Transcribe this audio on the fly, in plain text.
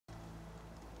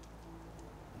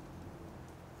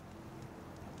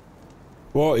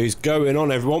What is going on,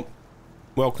 everyone?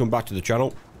 Welcome back to the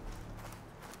channel.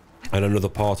 And another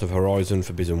part of Horizon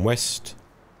Forbidden West.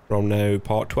 We're on now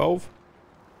part 12.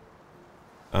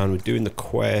 And we're doing the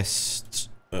quest...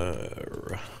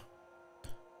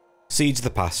 Seeds of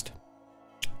the Past.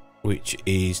 Which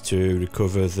is to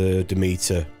recover the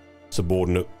DEMETER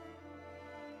subordinate.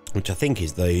 Which I think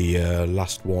is the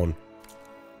last one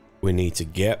we need to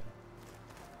get.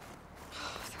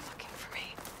 Oh, they're looking for me.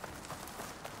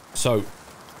 So,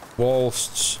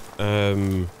 whilst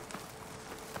I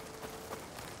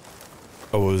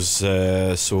was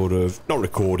sort of not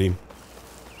recording,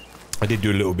 I did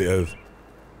do a little bit of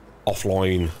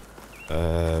offline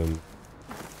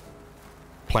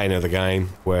playing of the game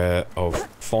where I've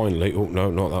finally, oh no,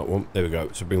 not that one, there we go,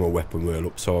 so bring my weapon wheel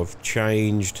up. So I've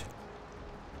changed,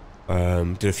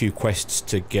 did a few quests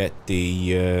to get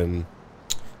the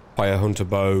fire hunter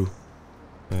bow.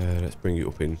 Let's bring it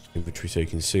up in inventory so you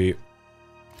can see it.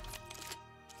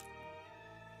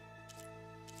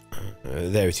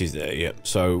 There it is there, yeah.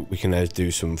 So we can now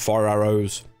do some fire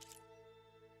arrows.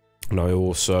 And I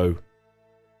also...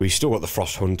 We still got the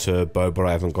Frost Hunter bow, but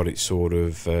I haven't got it sort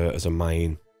of as the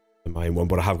main one,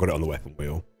 but I have got it on the weapon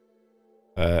wheel.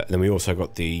 Then we also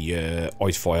got the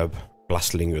Ice Fire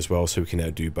Blastling as well, so we can now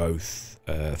do both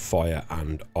fire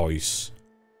and ice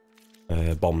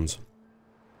bombs.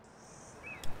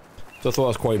 So I thought that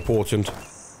was quite important,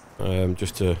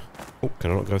 just to... Oh,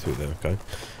 can I not go through there? Okay.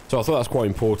 So I thought that's quite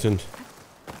important,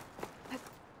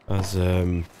 as,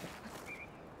 oh,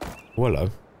 hello.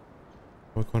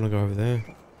 Why can't I go over there?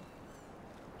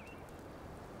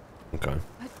 Okay.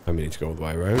 I need to go all the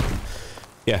way around.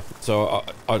 Yeah, so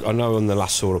I know in the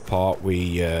last sort of part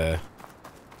we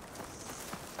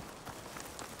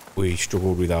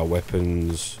struggled with our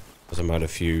weapons, as I made a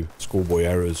few schoolboy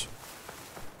errors.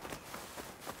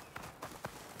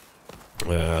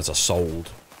 As I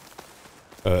sold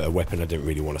a weapon I didn't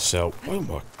really want to sell. Where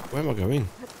am I going?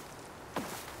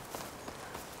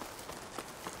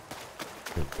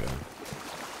 Okay.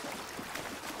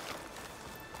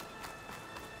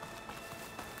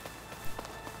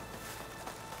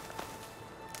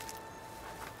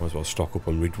 Might as well stock up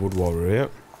on Ridgewood while we're here.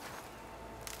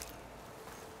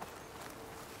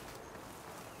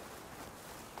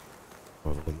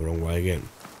 I've gone the wrong way again.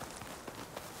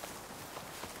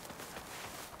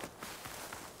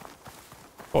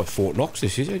 Oh, Fort Knox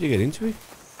this is. How'd you get into it?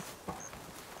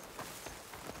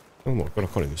 Oh my god, I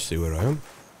can't even see where I am.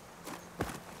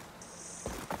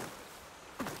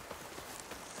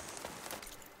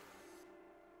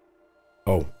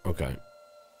 Oh, okay.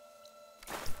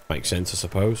 Makes sense, I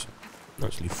suppose.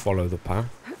 Actually follow the path.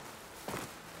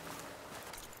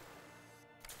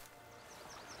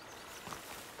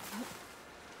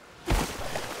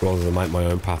 Rather than make my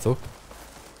own path up.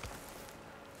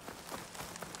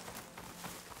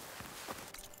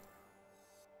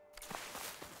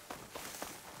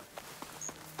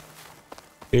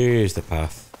 Here's the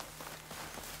path.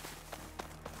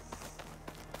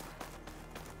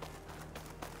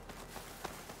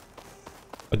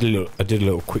 I did a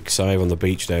little quick save on the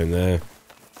beach down there,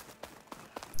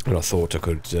 and I thought I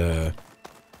could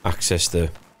access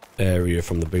the area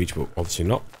from the beach, but obviously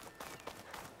not.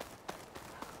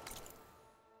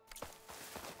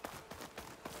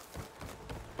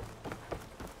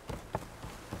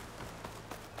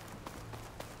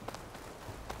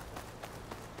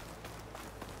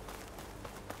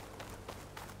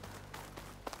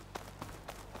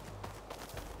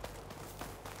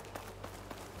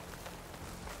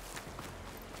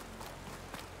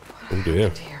 Oh dear.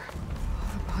 Here.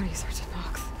 All the bodies are to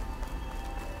Knox.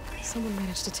 Someone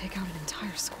managed to take out an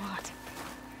entire squad.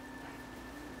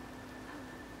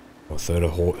 I thought I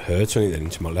heard something then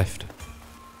to my left.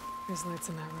 There's lights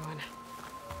in that ruin.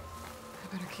 I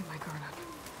better keep my guard up.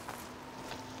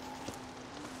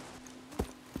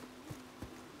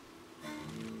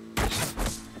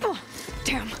 Oh,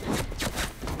 damn.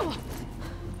 Oh.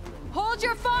 Hold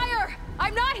your fire!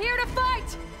 I'm not here to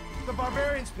fight! The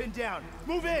barbarian's pinned down.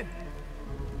 Move in!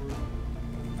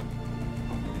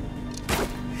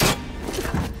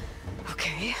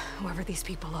 Okay, whoever these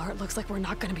people are, it looks like we're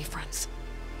not gonna be friends.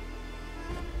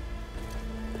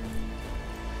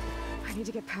 I need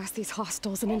to get past these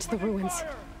hostiles and into the ruins.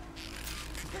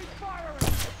 Keep firing!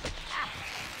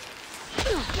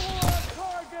 Door on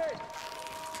target!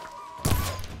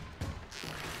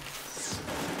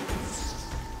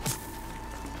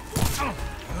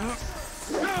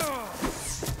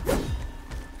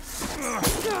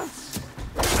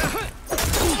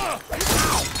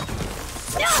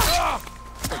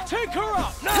 Take her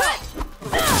out now!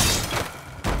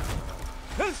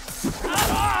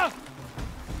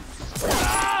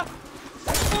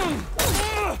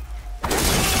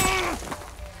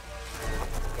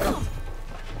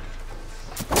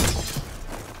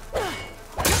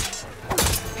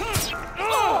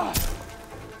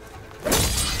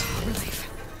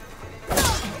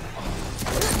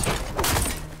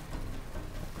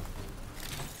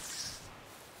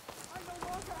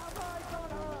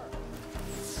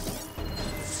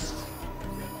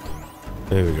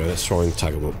 There we go, let's try and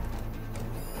tag them up.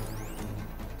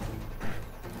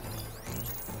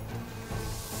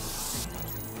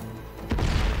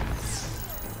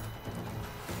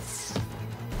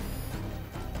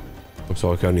 Looks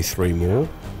like only 3 more.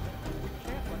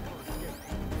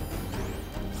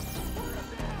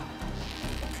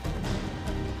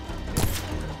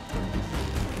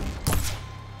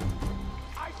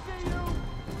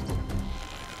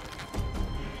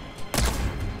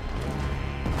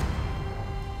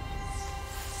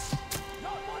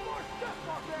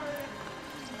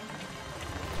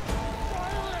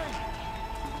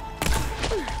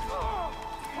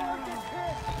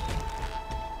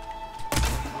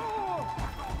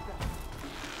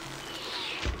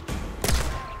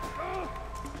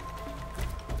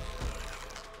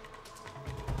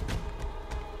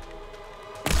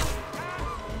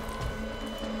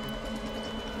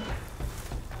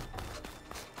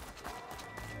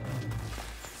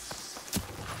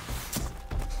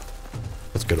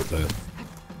 Let's get up there.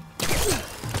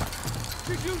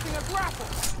 She's using a grapple.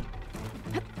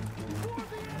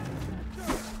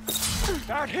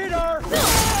 That hit her.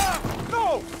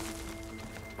 No.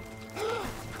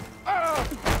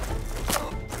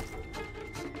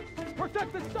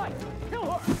 Protect the site. Kill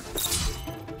her.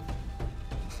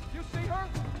 You see her?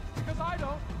 Because I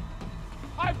don't.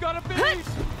 I've got a bead.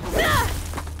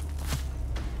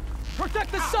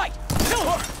 Protect the site. Kill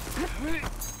her.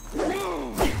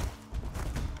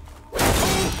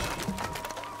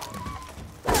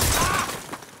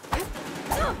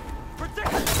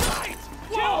 Protect the site!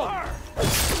 Kill her!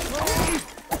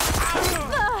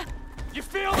 You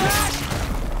feel that?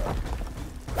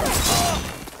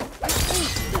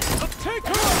 Take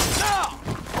her out now!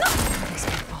 These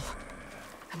people.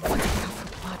 I'm watching out for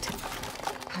blood.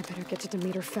 I better get to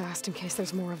Demeter fast in case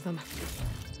there's more of them.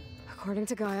 According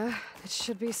to Gaia, it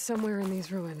should be somewhere in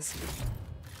these ruins.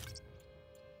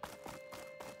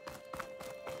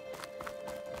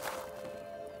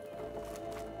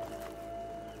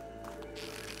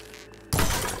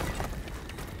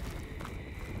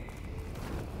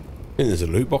 I think there's a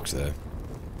loot box there.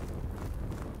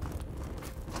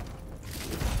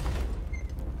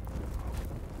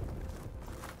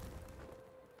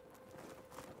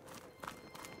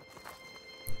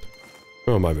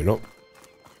 Oh, maybe not.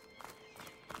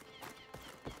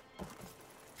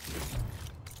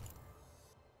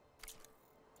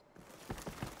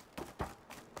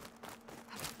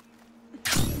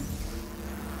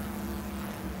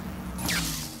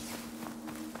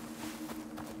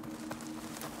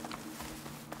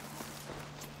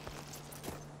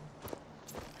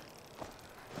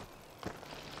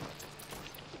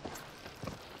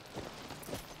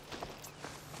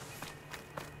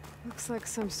 Looks like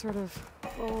some sort of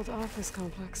old office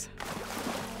complex.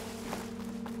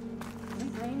 The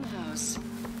Brainhouse.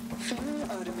 Fairly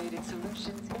automated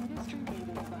solutions,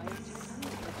 industry-leading device.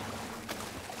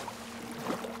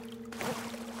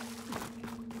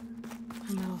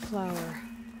 A metal flower.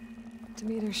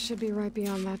 Demeter should be right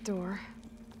beyond that door.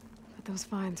 But those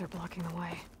vines are blocking the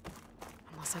way.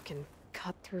 Unless I can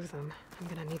cut through them, I'm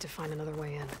gonna need to find another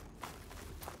way in.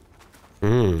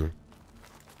 Hmm.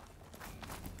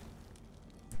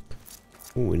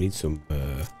 Oh, we need some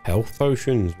health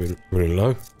potions. We're running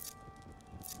low.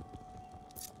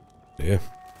 Yeah.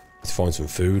 Let's find some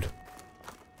food.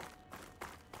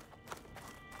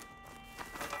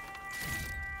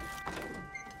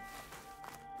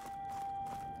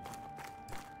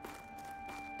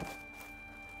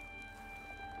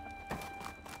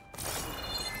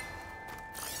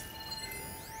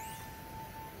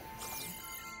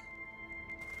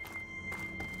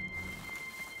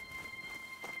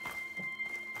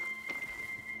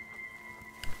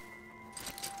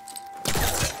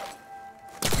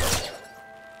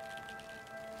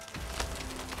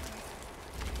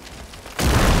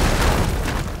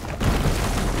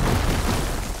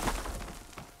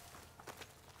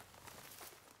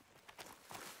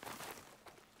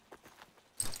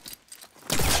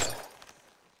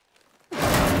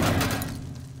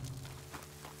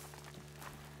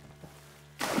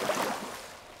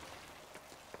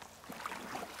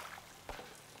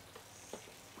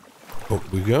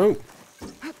 Up we go. A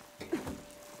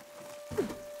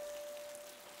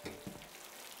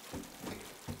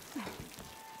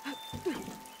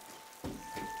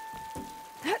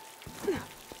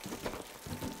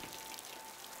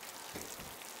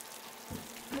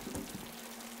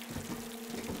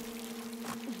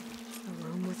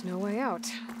room with no way out.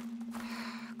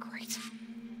 Great.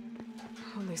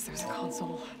 At least there's a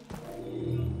console.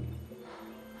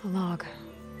 A log.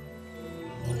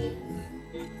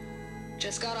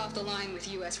 Just got off the line with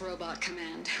U.S. Robot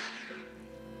Command.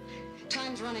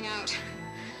 Time's running out.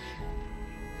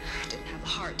 I didn't have the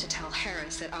heart to tell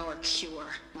Harris that our cure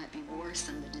might be worse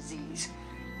than the disease.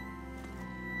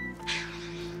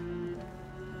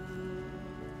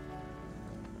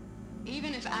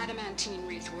 Even if adamantine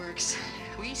wreath works,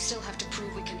 we still have to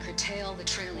prove we can curtail the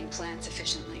trailing plants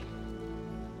efficiently.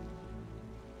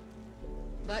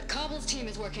 But Cobble's team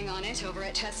is working on it over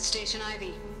at Test Station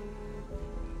Ivy.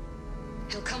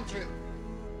 He'll come through.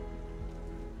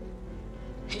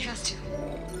 He has to.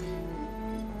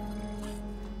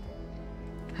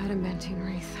 Adamantine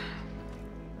wreath.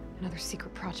 Another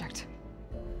secret project.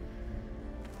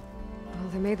 Well,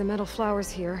 they made the metal flowers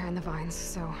here and the vines,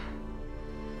 so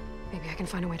maybe I can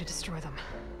find a way to destroy them.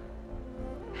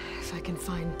 If I can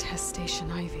find Test Station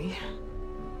Ivy.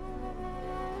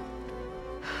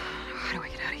 How do I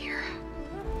get out of here?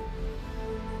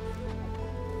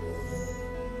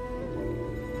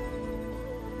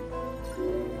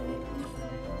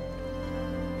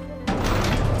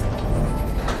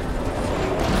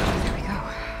 There we go.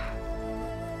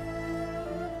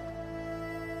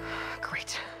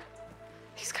 Great.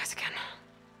 These guys again.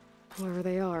 Whoever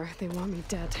they are, they want me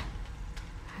dead.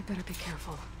 I better be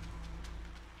careful.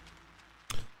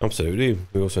 Absolutely.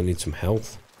 We also need some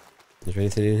health. Is there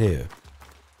anything in here?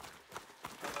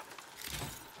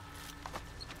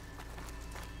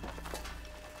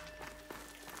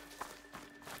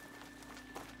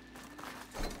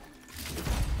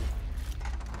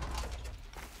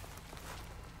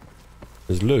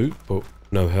 There's loot, but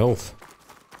no health.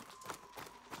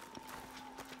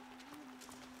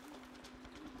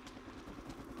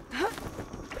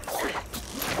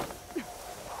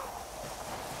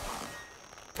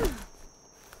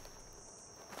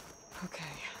 Okay.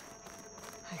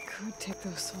 I could take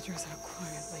those soldiers out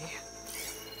quietly.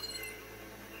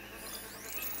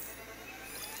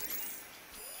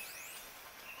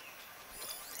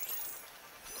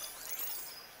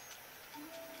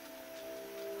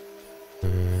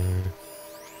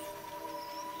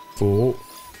 Four.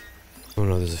 Oh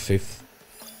no, there's a fifth.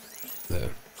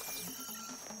 There.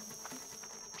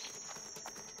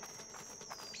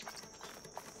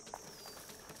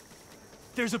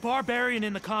 There's a barbarian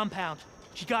in the compound.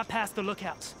 She got past the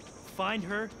lookouts. Find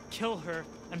her, kill her,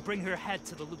 and bring her head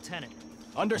to the lieutenant.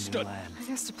 Understood. I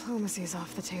guess diplomacy's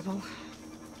off the table.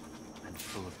 And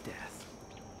full of death.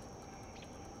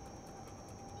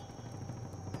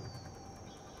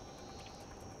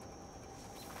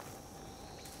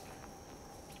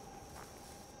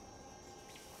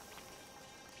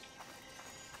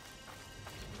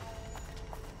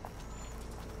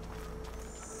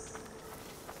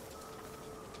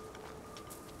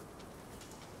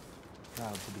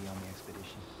 Proud to be on the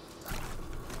expedition.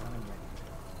 I'm ready.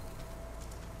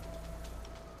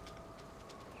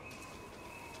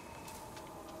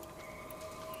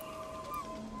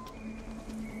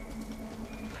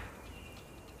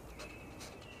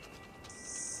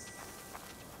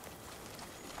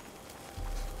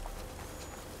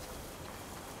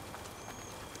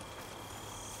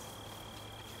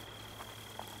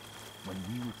 When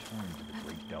we return to the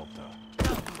Great Delta,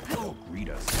 they'll greet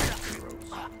us as heroes.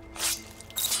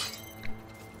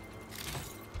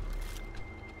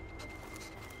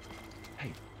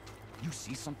 Hey, you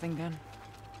see something then?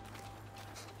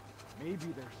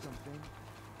 Maybe there's something.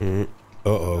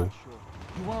 Uh-oh. Not sure.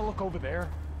 You wanna look over there?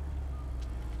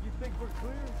 You think we're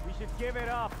clear? We should give it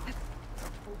up.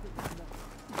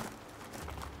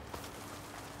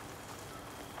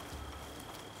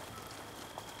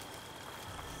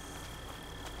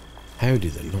 How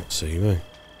did they not see me?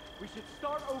 We should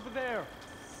start over there.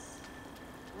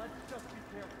 Let's just be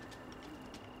careful.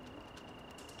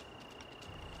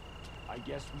 I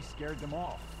guess we scared them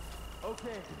off.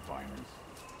 Okay. Diviners.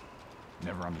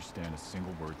 Never understand a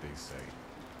single word they say.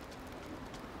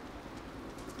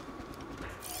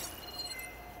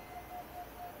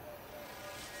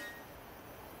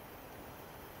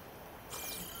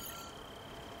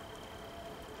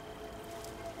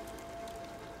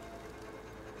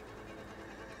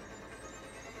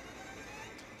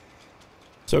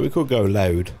 So we could go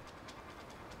loud.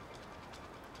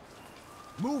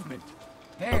 Movement!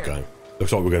 There! Okay.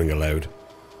 Looks like we're going to go loud.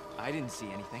 I didn't see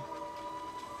anything.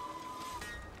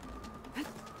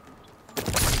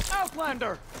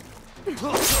 Outlander! Intruder!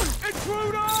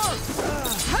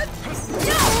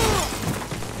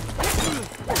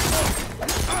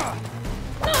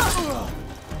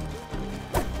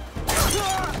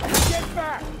 Get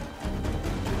back!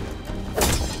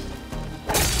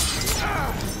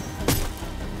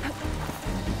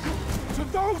 To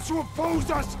those who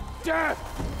oppose us, death!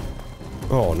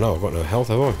 Oh no, I've got no health,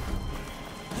 have I?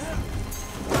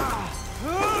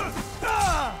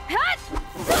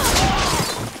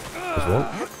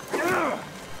 What?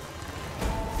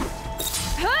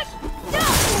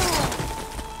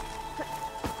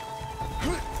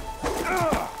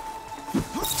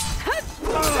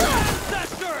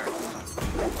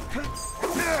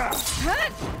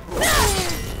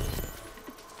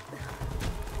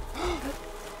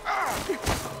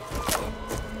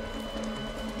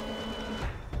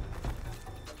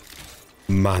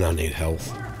 Man, I need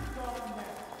health.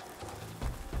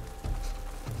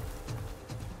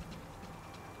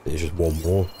 There's just one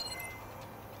more.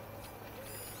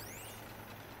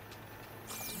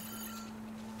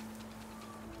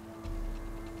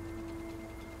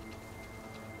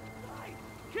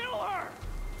 Kill her!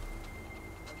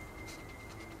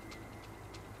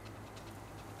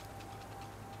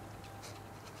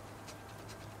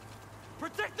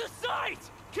 Protect the site!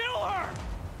 Kill her!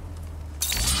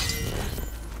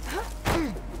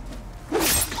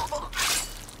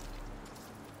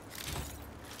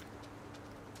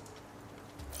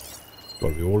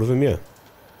 Gotta be all of them, yeah.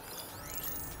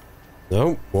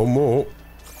 No, one more.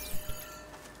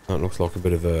 That looks like a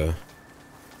bit of a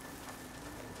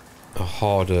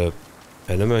harder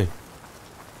enemy.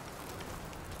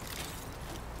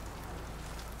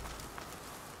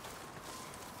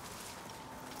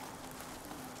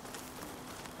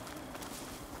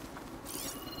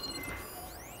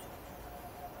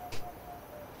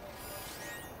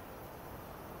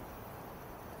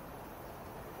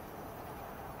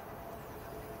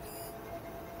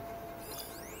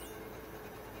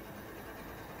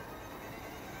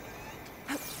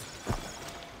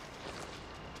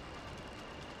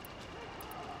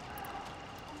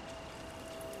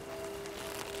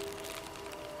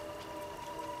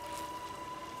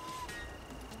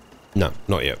 No,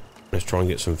 not yet. Let's try and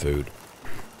get some food.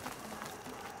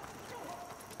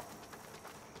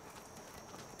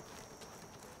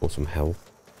 Or some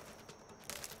health.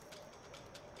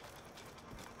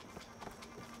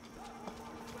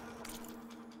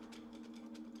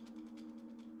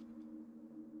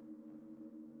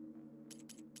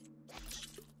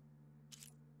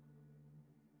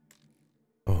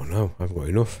 Oh no, I haven't got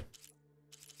enough.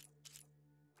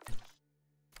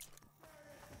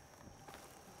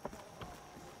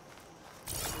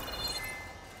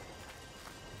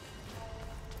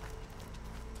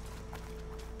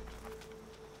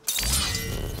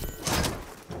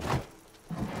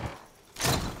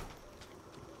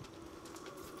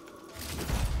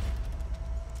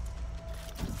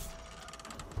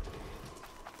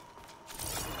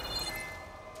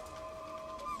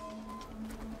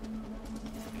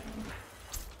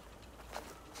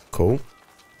 Cool.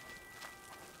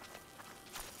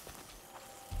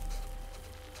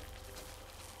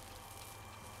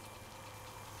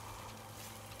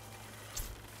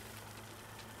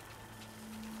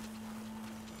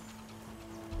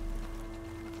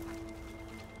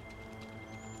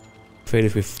 I feel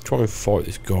if we try and fight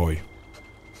this guy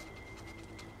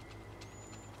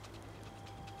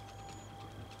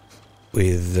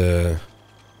with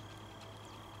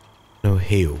no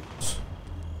heals,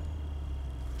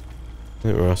 I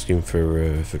think we're asking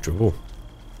for trouble.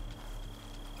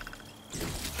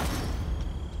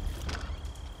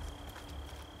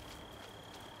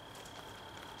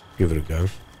 Give it a go.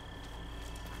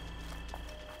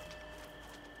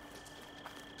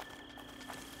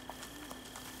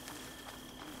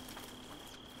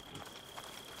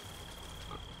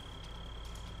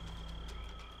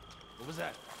 What was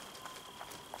that?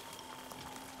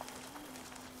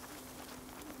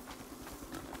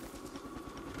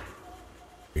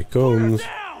 Here it comes.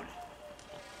 Down!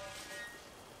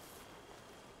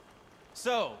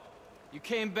 So, you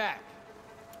came back.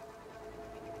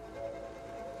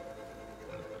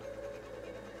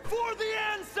 For the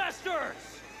ancestors!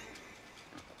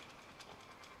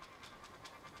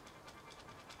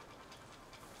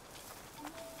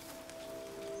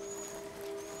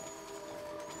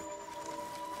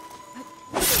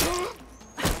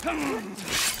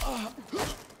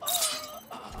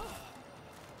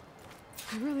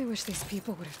 I really wish these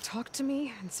people would have talked to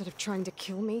me instead of trying to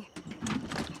kill me.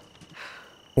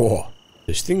 Oh,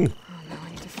 this thing. Oh no, I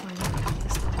need to find out about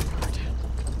this part.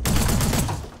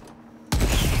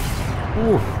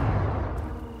 Ooh.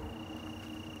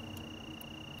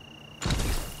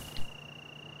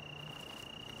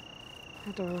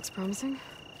 That door looks promising.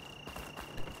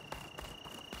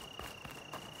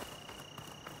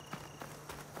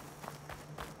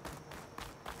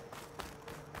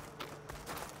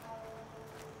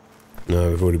 No,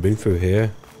 we've already been through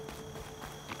here.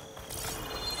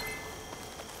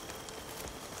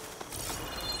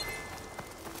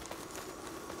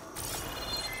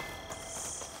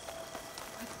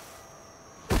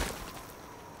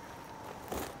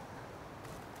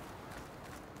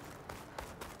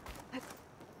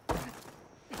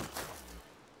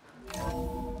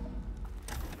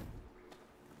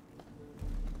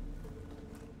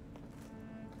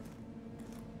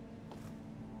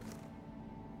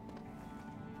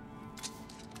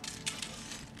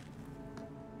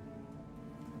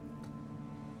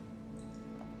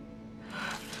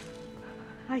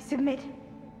 I submit.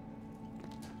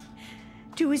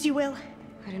 Do as you will.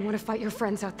 I didn't want to fight your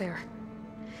friends out there.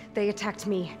 They attacked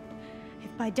me.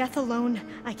 If by death alone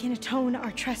I can atone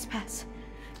our trespass.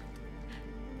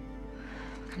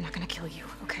 I'm not gonna kill you,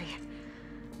 okay?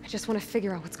 I just want to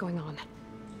figure out what's going on.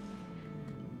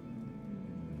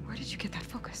 Where did you get that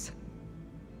focus?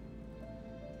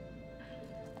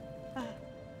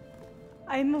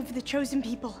 I'm of the chosen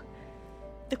people.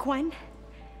 The Quen.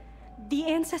 The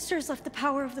ancestors left the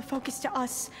power of the focus to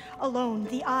us alone,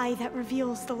 the eye that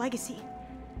reveals the legacy.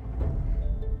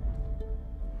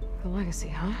 The legacy,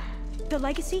 huh? The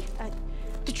legacy?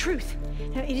 The truth.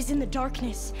 It is in the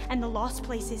darkness and the lost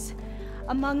places,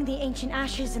 among the ancient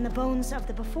ashes and the bones of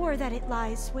the before that it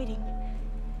lies waiting.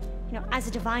 As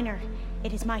a diviner,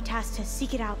 it is my task to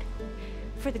seek it out,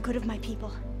 for the good of my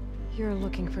people. You're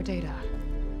looking for data.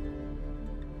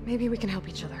 Maybe we can help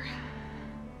each other.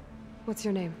 What's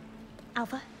your name?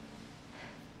 Alpha.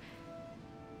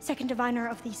 Second diviner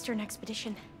of the Eastern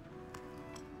Expedition.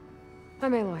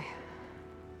 I'm Aloy.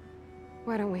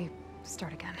 Why don't we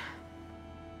start again?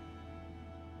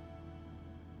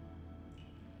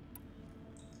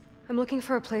 I'm looking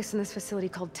for a place in this facility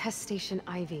called Test Station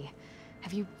Ivy.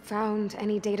 Have you found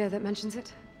any data that mentions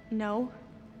it? No.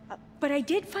 But I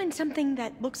did find something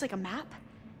that looks like a map.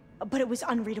 But it was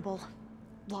unreadable.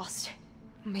 Lost.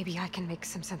 Maybe I can make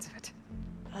some sense of it.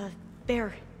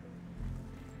 There.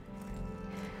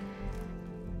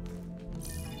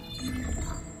 There's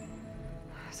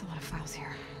a lot of files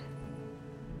here.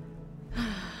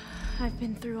 I've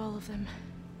been through all of them.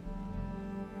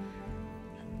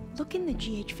 Look in the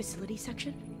GH facility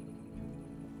section.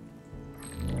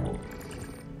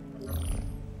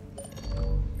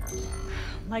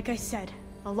 Like I said,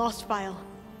 a lost file.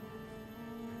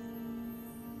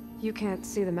 You can't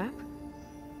see the map?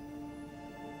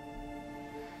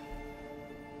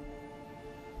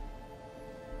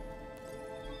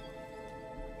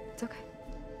 It's okay.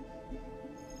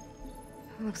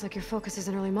 It looks like your focus is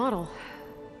an early model.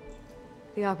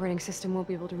 The operating system won't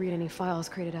be able to read any files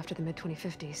created after the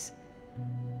mid-2050s.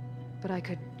 But I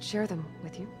could share them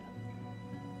with you.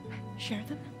 Share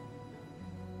them?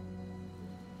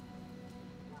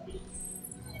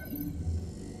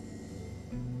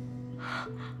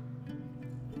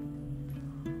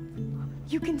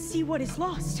 You can see what is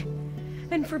lost,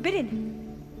 and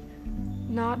forbidden.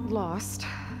 Not lost,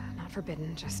 not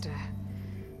forbidden, just a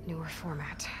newer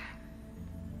format.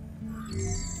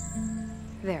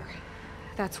 There.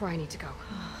 That's where I need to go.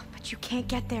 But you can't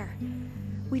get there.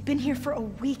 We've been here for a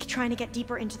week trying to get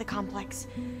deeper into the complex.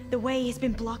 The way has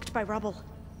been blocked by rubble.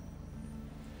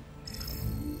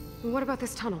 What about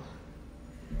this tunnel?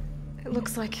 It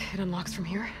looks like it unlocks from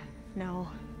here. No.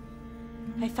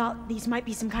 I thought these might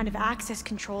be some kind of access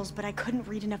controls, but I couldn't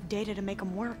read enough data to make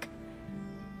them work.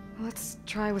 Let's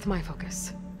try with my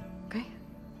focus, okay?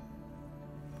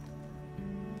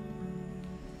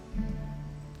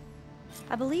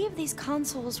 I believe these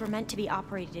consoles were meant to be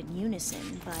operated in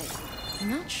unison, but I'm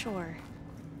not sure.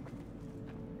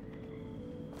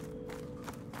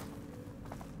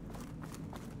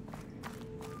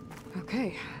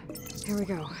 Okay, here we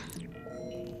go.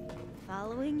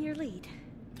 Following your lead.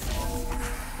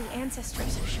 The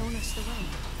ancestors have shown us the way.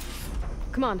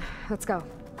 Come on, let's go.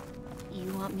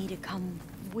 You want me to come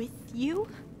with you?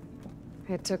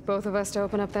 It took both of us to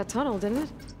open up that tunnel, didn't it?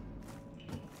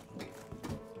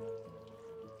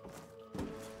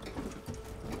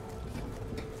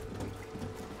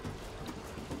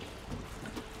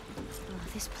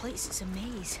 This place is a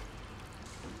maze.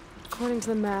 According to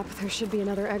the map, there should be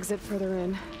another exit further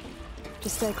in.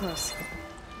 Just stay close.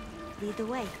 Lead the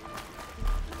way.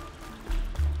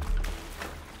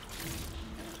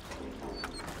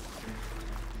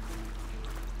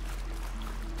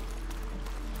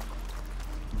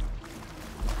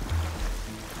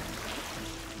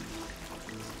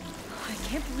 I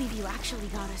can't believe you actually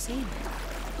got us in.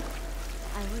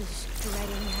 I was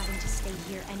dreading having to stay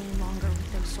here any longer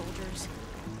with those soldiers.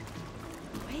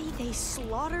 The way they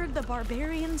slaughtered the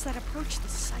barbarians that approached the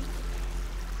site.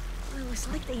 Well, it was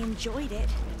like they enjoyed it.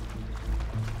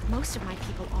 Most of my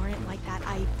people aren't like that,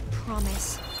 I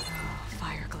promise. Oh,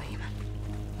 fire gleam.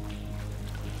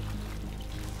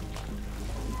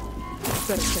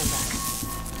 Better stand back.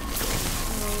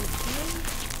 Okay.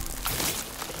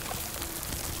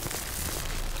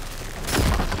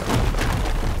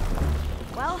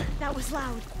 Well, that was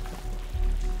loud.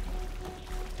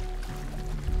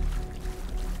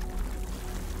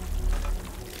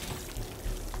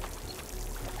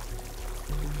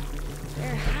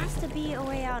 There has to be a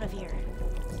way out of here.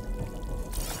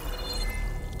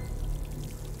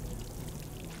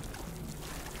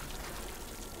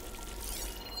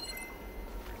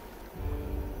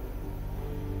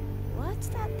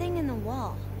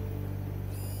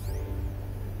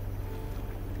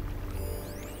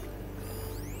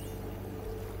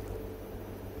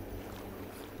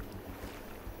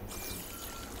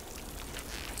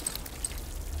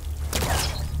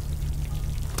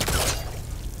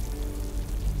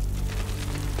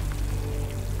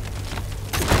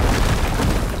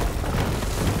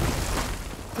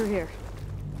 through here.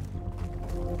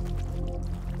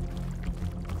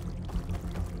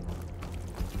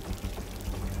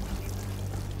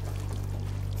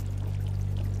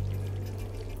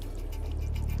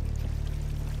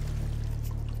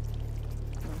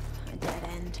 A dead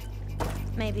end.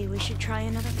 Maybe we should try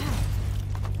another path.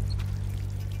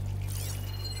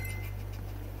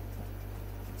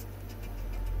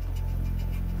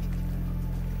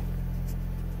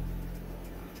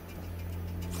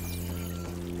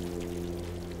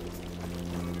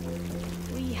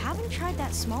 We haven't tried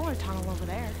that smaller tunnel over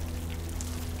there.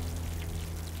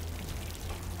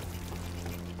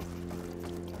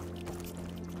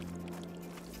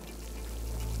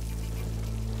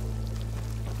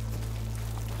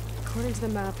 According to the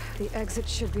map, the exit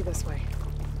should be this way.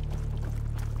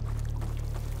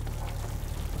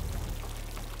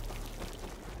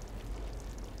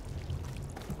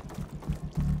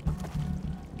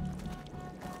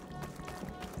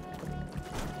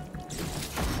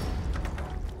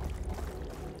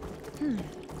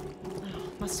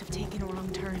 Must have taken a wrong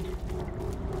turn.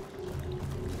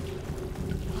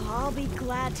 I'll be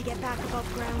glad to get back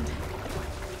above ground.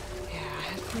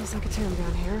 Yeah, it feels like a tomb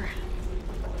down here.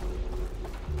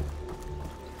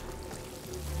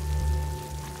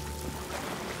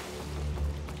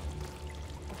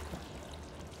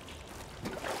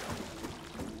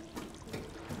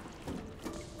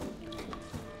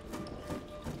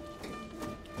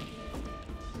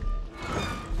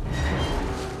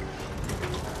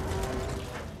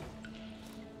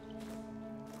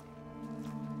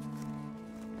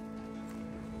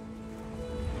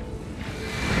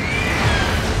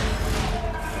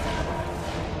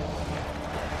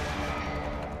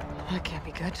 That can't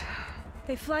be good.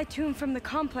 They fly to and from the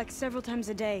complex several times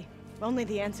a day. Only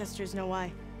the ancestors know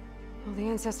why. Well, the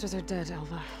ancestors are dead,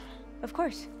 Elva. Of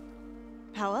course.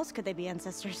 How else could they be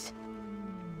ancestors?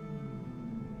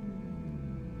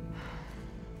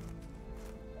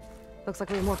 Looks like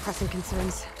we have more pressing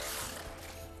concerns.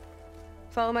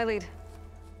 Follow my lead.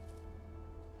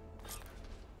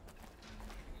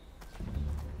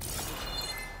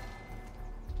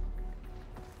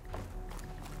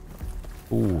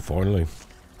 Ooh, finally.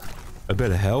 A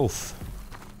bit of health.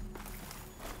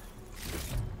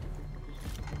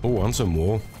 Oh, and some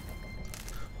more.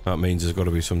 That means there's got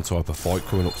to be some type of fight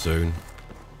coming up soon.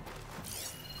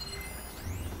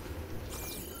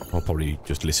 I'll probably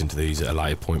just listen to these at a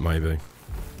later point, maybe.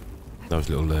 Those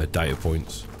little data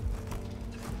points.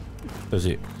 Does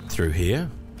it through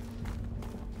here?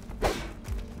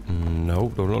 No,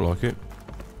 don't look like it.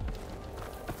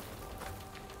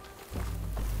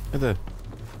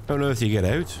 How on earth do you get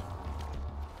out?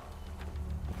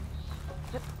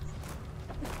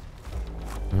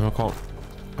 No, I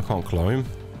can't climb.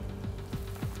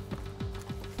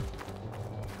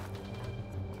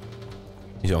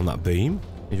 Is it on that beam?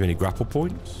 Is there any grapple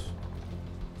points?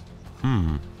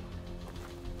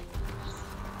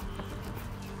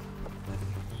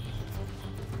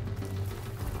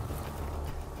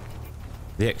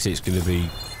 The exit's going to be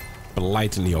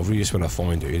blatantly obvious when I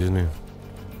find it, isn't it?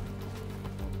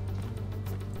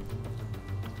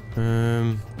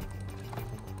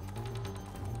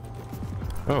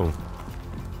 Oh.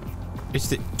 It's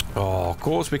the... Oh, of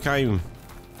course we came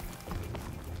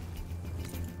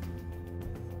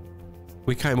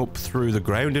up through the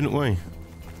ground, didn't we?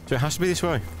 So it has to be this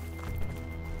way.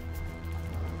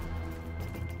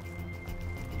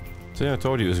 See, I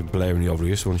told you it was blaringly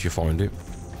obvious once you find it.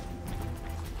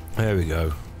 There we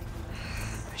go.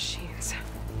 Machines.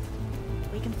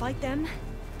 We can fight them.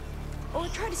 Or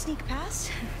try to sneak past.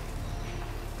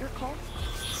 Your call.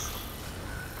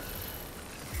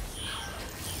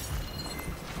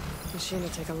 Machine will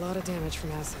take a lot of damage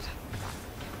from acid.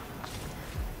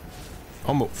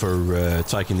 I'm up for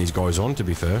taking these guys on, to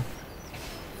be fair.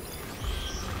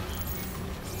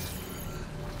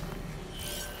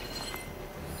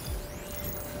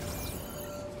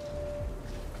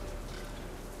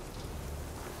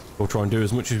 We'll try and do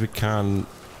as much as we can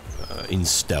in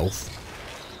stealth.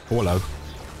 Oh, hello.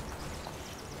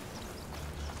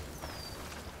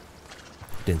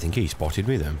 Didn't think he spotted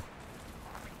me then.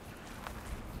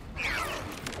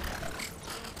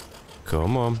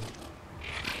 Come on.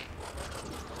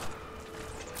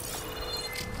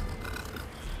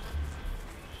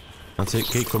 That's it,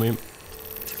 keep coming.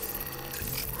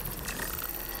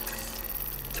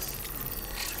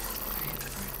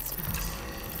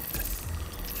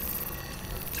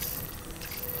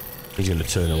 He's going to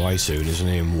turn away soon, isn't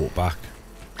he, and walk back.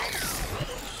 I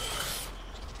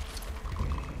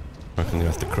reckon we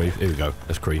have to creep. Here we go,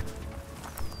 let's creep.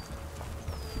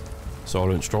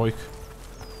 Silent strike.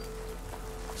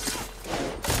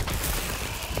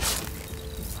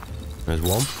 There's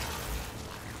one.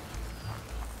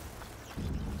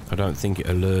 I don't think it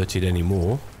alerted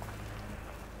anymore.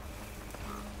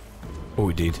 Oh,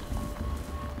 it did.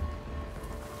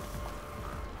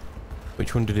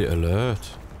 Which one did it alert?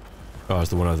 Oh,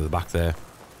 it's the one over the back there.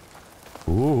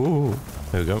 Ooh,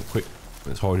 there we go. Quick,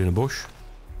 let's hide in a bush.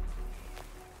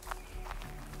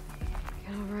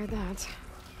 Can't override that.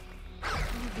 I wonder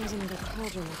if there's another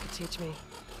cauldron that could teach me.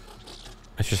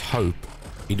 Let's just hope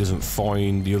he doesn't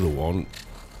find the other one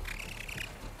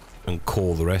and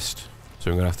call the rest.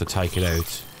 So I'm going to have to take it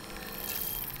out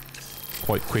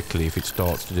quite quickly if it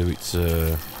starts to do its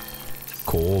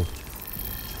call.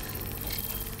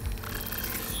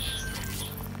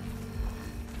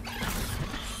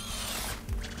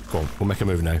 Go on, we'll make a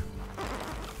move now.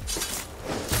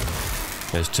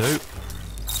 There's two.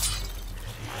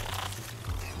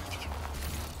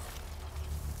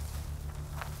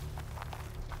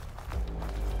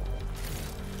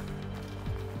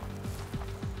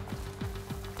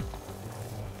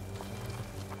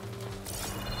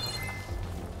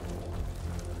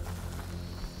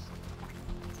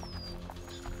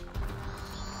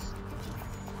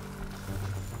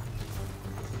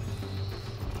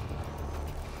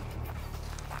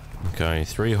 Okay,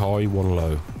 3 high, 1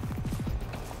 low.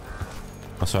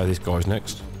 I'll say this guy's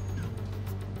next.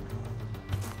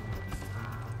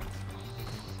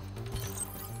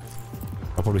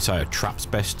 I'll probably say a trap's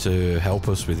best to help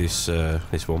us with this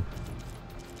this one.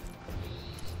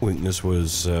 Weakness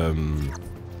was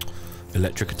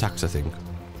electric attacks, I think.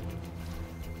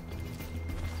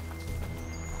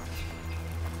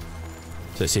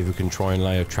 So let's see if we can try and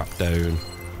lay a trap down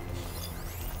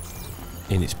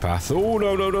in its path. Oh,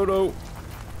 no, no, no, no.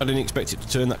 I didn't expect it to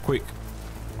turn that quick.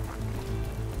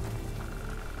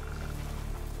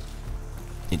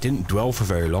 It didn't dwell for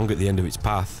very long at the end of its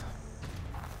path.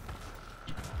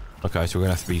 Okay, so we're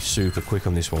going to have to be super quick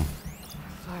on this one.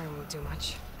 Fire won't do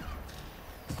much.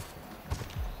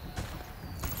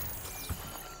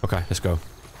 Okay, let's go.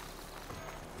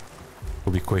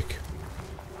 We'll be quick.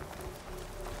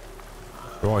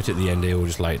 Right at the end here, we'll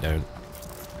just lay it down.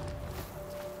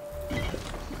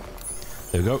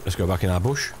 There we go, let's go back in our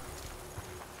bush.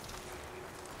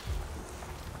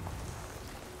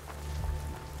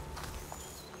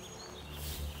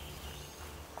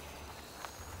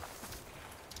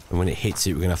 And when it hits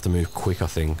it, we're going to have to move quick, I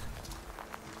think.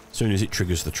 As soon as it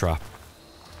triggers the trap,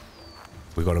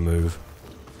 we've got to move.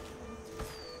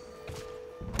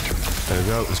 There we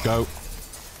go, let's go.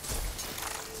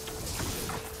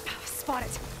 Spot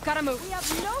it. Gotta move. We have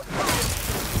no time.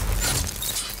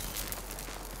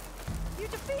 You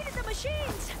defeated the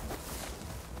machines.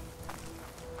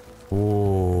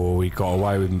 Oh, we got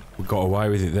away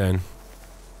with it then.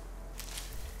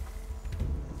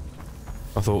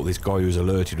 I thought this guy who was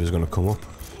alerted was going to come up.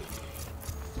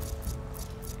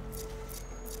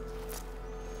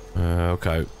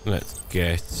 Okay, let's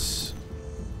get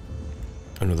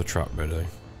another trap ready.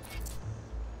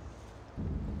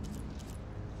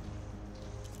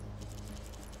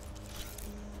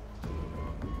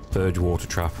 Purge water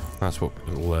trap. That's what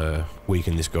will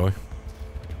weaken this guy.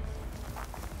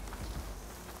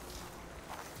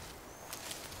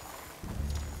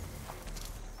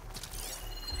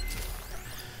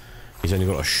 He's only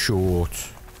got a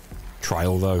short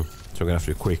trail though, so we're gonna have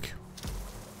to be quick.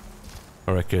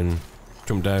 I reckon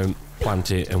jump down,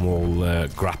 plant it, and we'll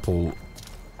grapple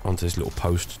onto this little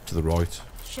post to the right.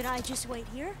 Should I just wait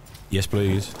here? Yes,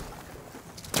 please.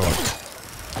 Right.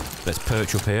 Let's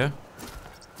perch up here.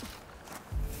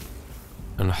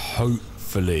 And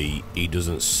hopefully he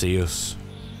doesn't see us.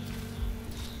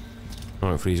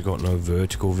 Hopefully he's got no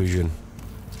vertical vision.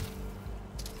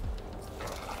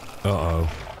 Uh-oh.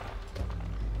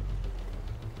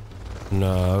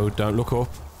 No, don't look up.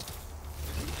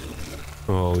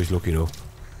 Oh, he's looking up.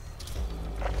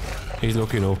 He's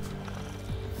looking up.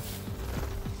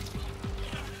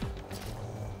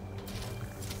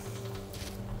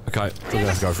 Okay, we're gonna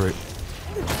have to go for it.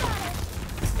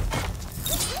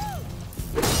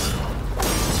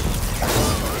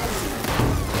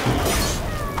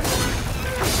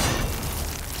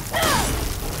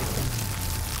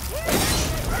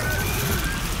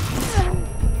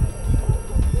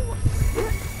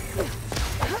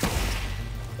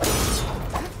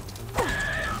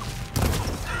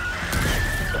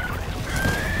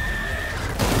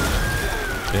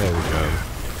 There we go.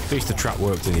 At least the trap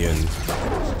worked in the end.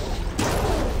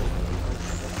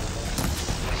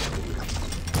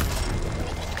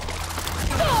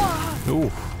 Ooh.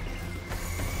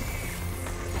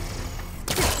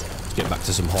 Get back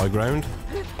to some high ground.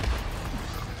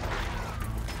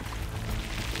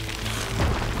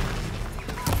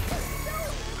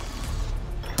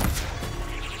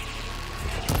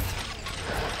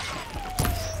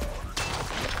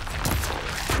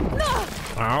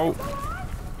 Ow.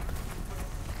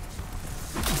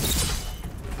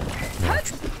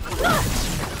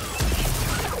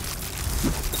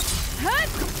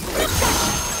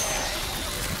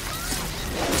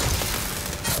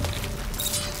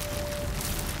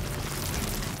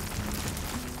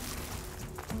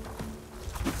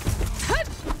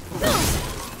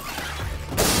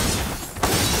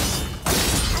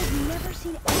 I've never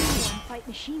seen anyone fight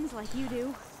machines like you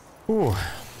do. Ooh,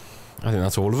 I think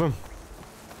that's all of them.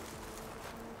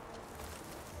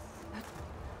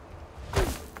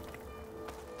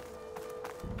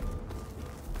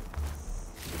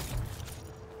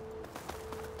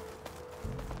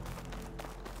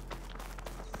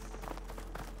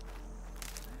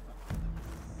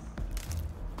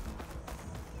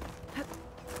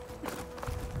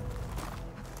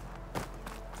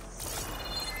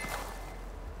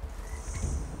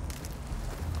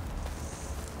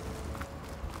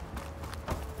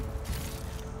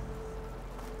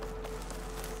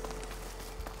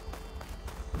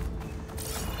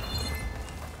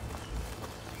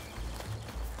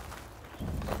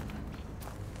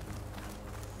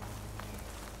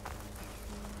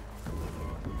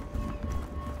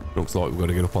 Looks like we've got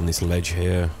to get up on this ledge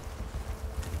here.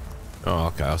 Oh,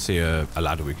 okay. I see a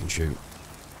ladder we can shoot.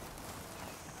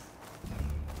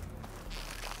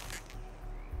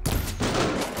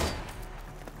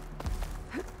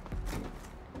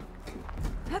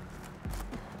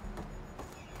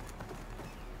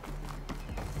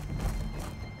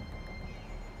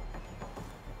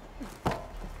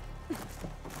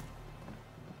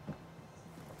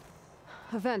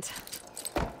 A vent.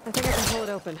 I think I can pull it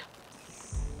open.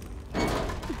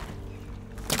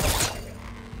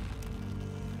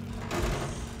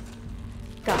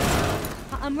 Got it.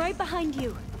 I'm right behind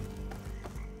you.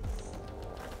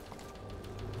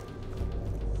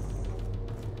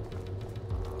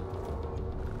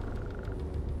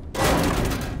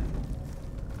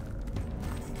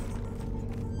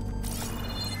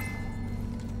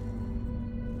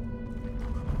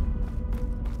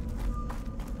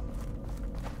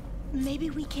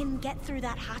 Maybe we can get through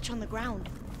that hatch on the ground.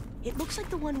 It looks like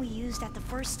the one we used at the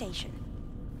first station.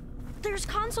 There's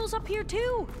consoles up here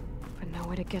too! But no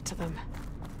way to get to them.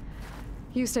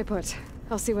 You stay put.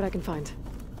 I'll see what I can find.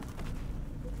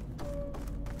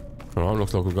 Alright,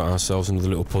 looks like we've got ourselves another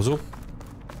little puzzle.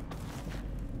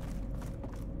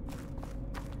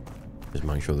 Just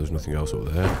make sure there's nothing else up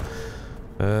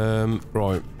there.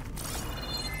 Right.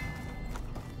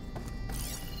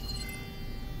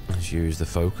 Let's use the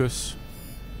focus.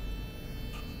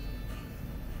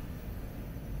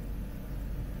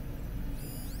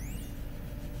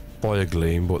 Fire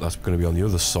gleam, but that's going to be on the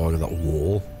other side of that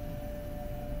wall.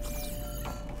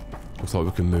 Looks like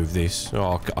we can move this.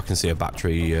 Oh, I can see a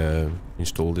battery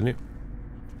installed in it.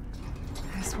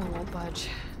 This one won't budge.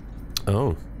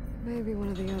 Oh. Maybe one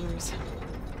of the others.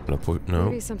 Can I put... No.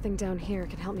 Maybe something down here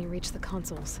can help me reach the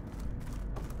consoles.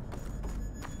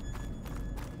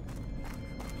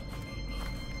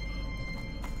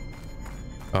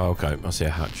 Oh, okay. I see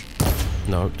a hatch.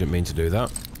 No, didn't mean to do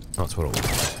that. That's what I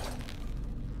want.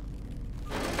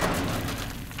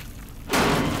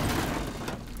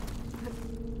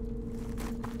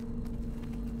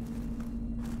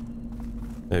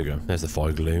 There you go. There's the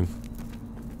fire gleam.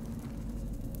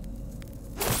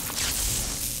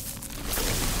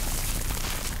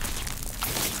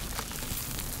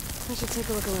 I should take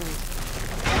a look around.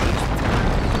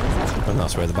 And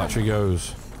that's where the battery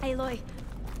goes. Aloy,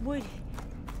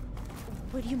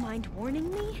 would you mind warning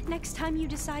me next time you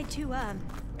decide to,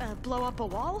 blow up a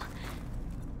wall?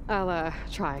 I'll,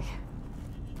 try.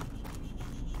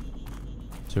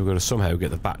 So we've got to somehow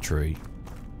get the battery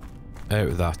out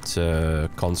of that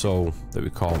console that we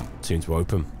can't seem to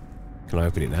open. Can I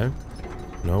open it now?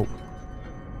 Nope.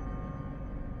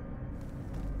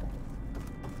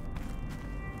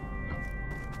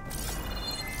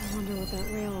 I wonder what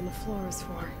that rail on the floor is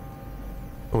for.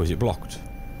 Oh, is it blocked?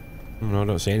 No, I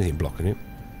don't see anything blocking it.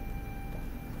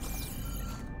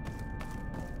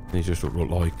 These just look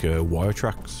like wire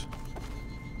tracks.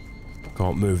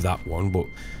 Can't move that one, but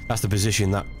that's the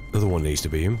position that other one needs to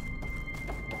be in.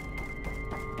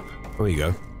 There you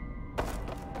go.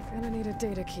 Gonna need a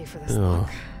data key for this Oh, lock.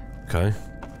 okay.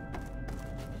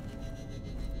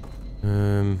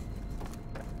 Can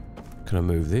I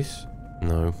move this?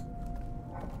 No.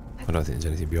 I don't think there's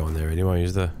anything behind there anyway,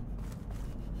 is there?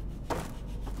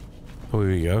 Oh, here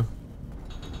we go.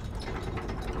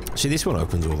 See, this one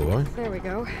opens all the way. There we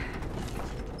go.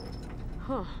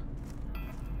 Huh.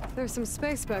 There's some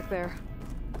space back there.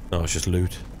 No, it's just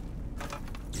loot.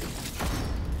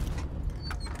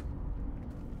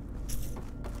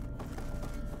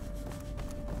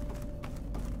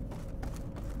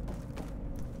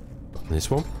 This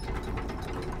one.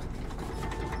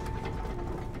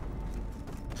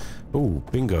 Oh,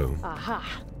 bingo.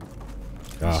 Aha.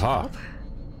 Aha.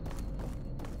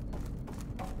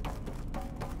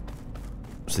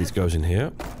 So this goes in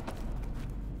here.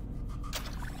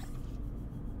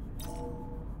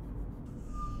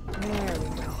 There we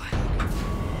go.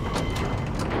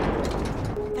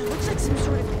 That looks like some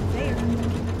sort of conveyor. You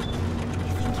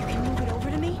think you can move it over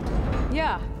to me?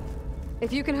 Yeah.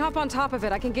 If you can hop on top of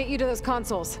it, I can get you to those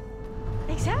consoles.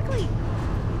 Exactly.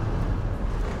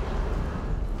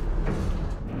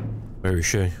 Where is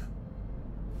she?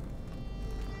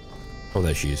 Oh,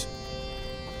 there she is.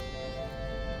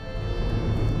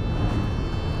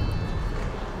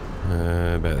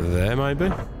 About there,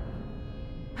 maybe?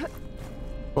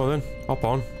 Well then, hop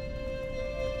on.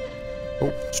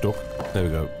 Oh, stuck. There we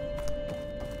go.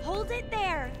 Hold it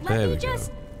there. There Let we me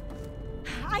just...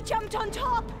 I jumped on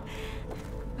top.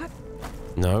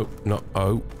 No, not...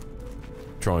 Oh.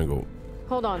 Triangle.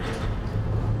 Hold on.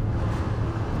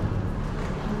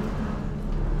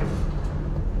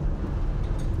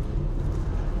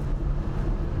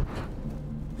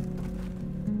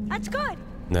 That's good.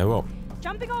 Now what?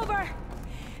 Jumping over.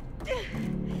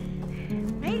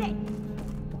 Made it.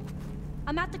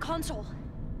 I'm at the console.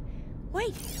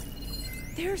 Wait.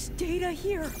 There's data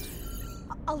here.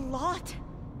 A lot.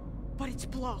 But it's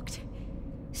blocked.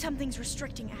 Something's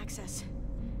restricting access.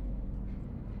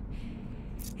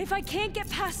 If I can't get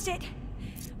past it,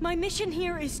 my mission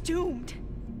here is doomed.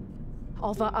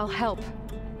 Alva, I'll help.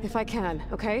 If I can,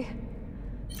 okay?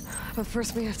 But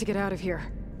first we have to get out of here.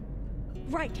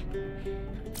 Right.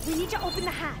 We need to open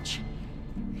the hatch.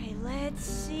 Okay, let's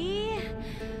see.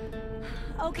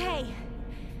 Okay.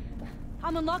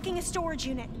 I'm unlocking a storage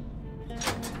unit.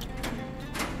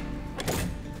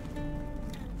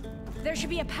 There should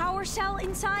be a power cell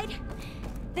inside.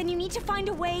 Then you need to find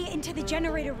a way into the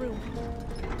generator room.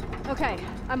 Okay,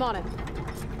 I'm on it.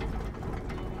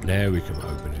 Now we can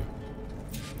open it.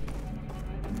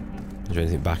 Is there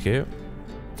anything back here?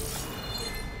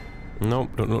 Nope,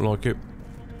 don't look like it.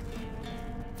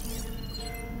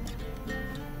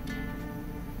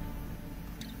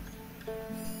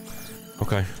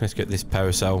 Okay, let's get this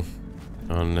power cell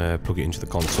and plug it into the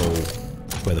console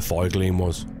where the fire gleam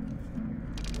was.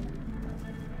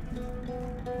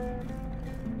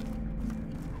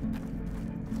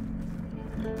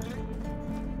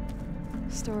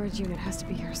 Storage unit has to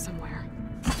be here somewhere.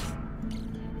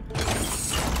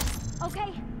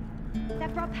 Okay.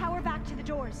 That brought power back to the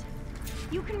doors.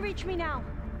 You can reach me now.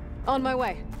 On my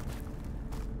way.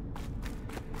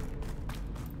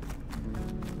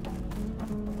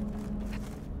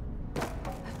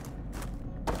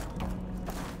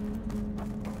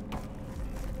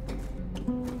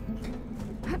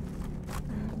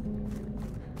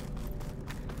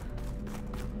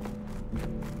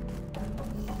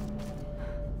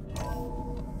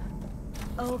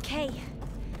 Okay.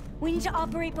 We need to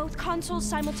operate both consoles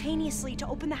simultaneously to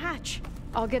open the hatch.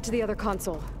 I'll get to the other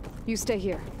console. You stay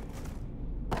here.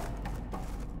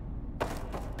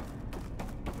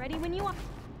 Ready when you are.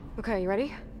 Okay, you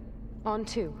ready? On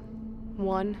 2.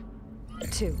 1,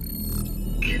 2.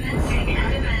 Commencing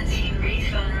adamantine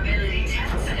wreath vulnerability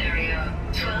test scenario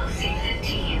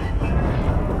 12C15.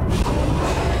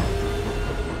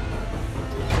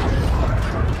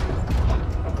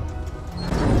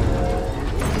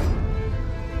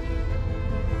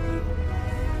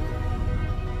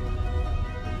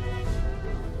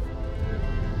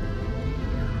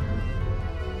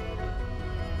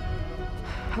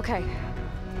 Okay,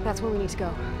 that's where we need to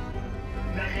go.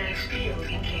 Magnetic field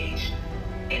engaged.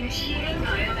 Initiating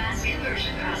biomass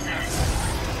conversion process.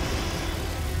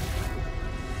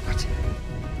 What?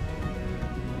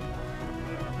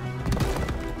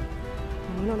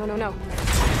 No.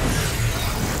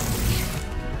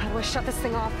 How do I shut this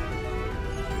thing off?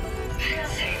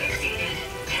 Failsafe exceeded.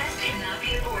 Test cannot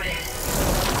be aborted.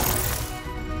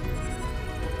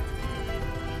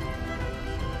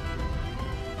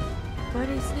 What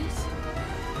is this?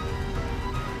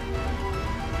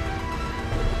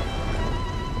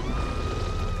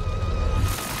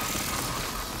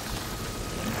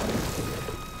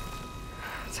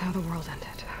 That's how the world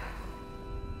ended.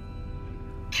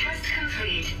 Test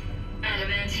complete.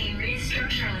 Adamantine wreath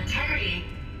structural integrity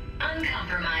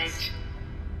uncompromised.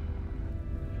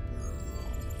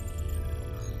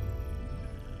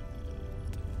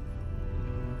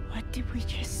 What did we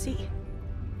just see?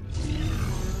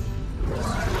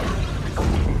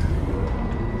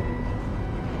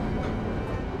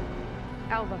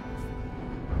 Alva.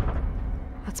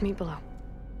 Let's meet below.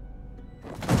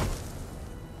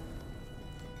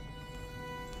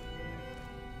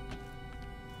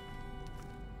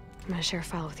 gonna share a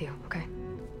file with you, okay?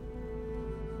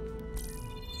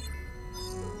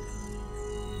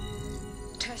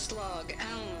 Test log,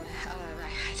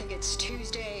 I think it's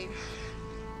Tuesday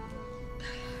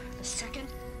the 2nd?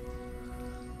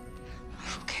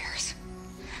 Who cares?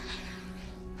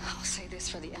 I'll say this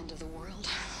for the end of the world.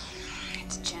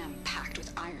 It's jam-packed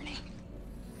with irony.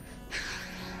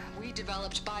 We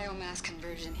developed biomass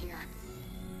conversion here.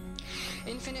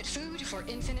 Infinite food for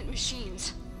infinite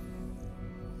machines.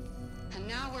 And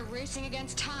now we're racing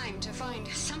against time to find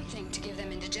something to give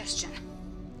them indigestion.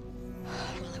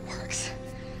 Well, it works.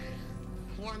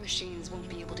 War machines won't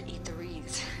be able to eat the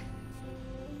wreaths.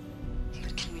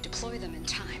 But can we deploy them in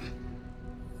time?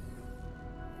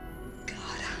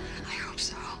 God, I hope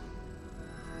so.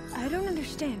 I don't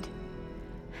understand.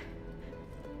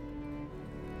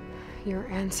 Your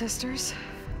ancestors?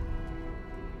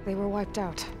 They were wiped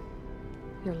out.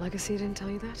 Your legacy didn't tell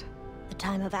you that? The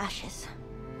time of ashes.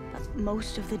 But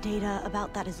most of the data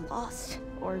about that is lost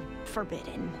or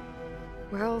forbidden.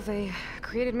 Well, they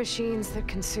created machines that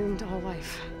consumed all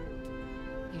life.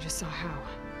 You just saw how.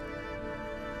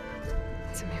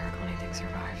 It's a miracle anything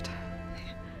survived.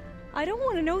 I don't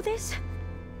want to know this.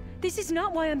 This is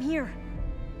not why I'm here.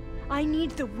 I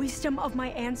need the wisdom of my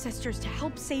ancestors to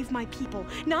help save my people,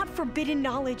 not forbidden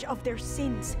knowledge of their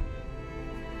sins.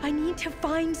 I need to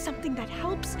find something that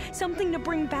helps, something to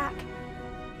bring back.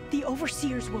 The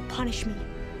overseers will punish me.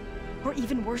 Or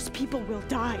even worse, people will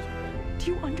die.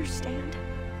 Do you understand?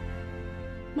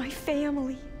 My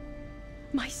family,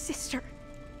 my sister.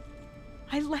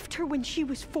 I left her when she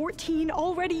was 14.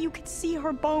 Already you could see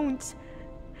her bones.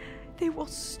 They will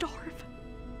starve.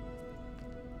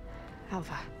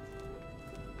 Alva.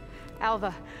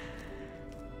 Alva.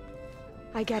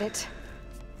 I get it.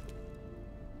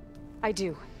 I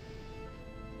do.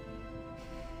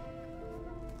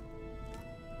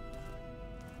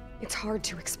 It's hard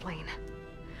to explain,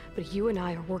 but you and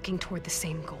I are working toward the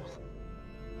same goal.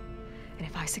 And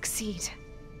if I succeed,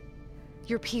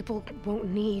 your people won't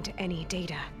need any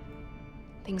data.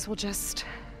 Things will just...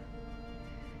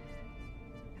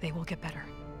 they will get better.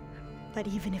 But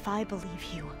even if I believe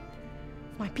you,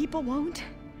 my people won't.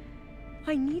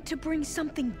 I need to bring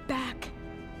something back.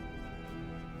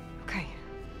 Okay.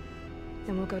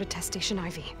 Then we'll go to Test Station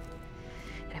Ivy.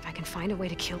 And if I can find a way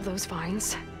to kill those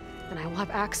vines, then I will have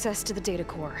access to the data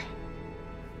core.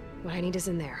 What I need is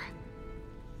in there.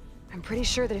 I'm pretty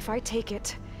sure that if I take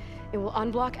it, it will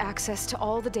unblock access to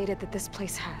all the data that this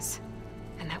place has.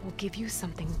 And that will give you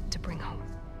something to bring home.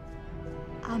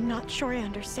 I'm not sure I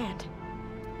understand.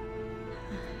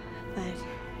 But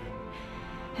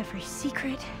every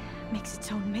secret makes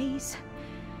its own maze.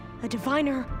 A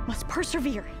diviner must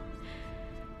persevere.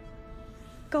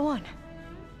 Go on.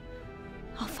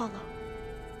 I'll follow.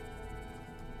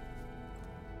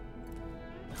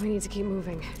 We need to keep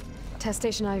moving. Test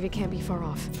Station Ivy can't be far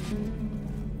off.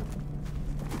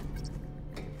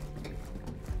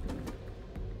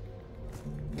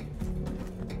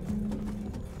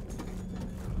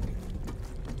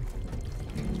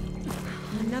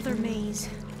 Another maze.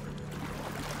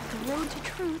 The road to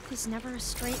truth is never a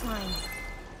straight line.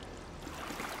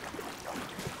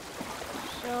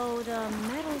 So the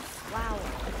metal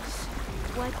flowers,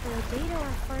 what the data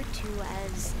refer to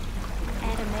as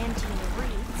adamantine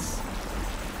wreaths,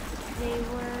 they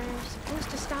were supposed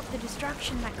to stop the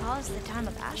destruction that caused the time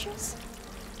of ashes?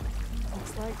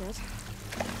 Looks like it.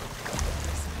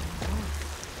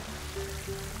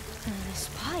 This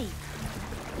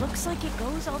pipe looks like it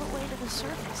goes all the way to the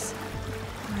surface.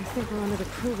 I think we're under the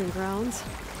proving grounds.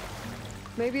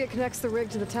 Maybe it connects the rig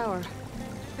to the tower.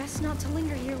 Best not to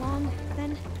linger here long,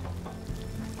 then.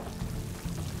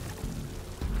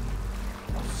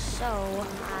 So,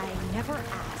 I never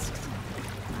asked.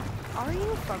 Are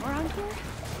you from around here?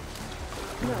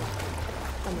 No,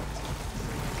 I'm not.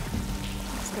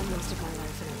 I spent most of my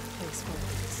life in a place where it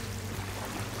is.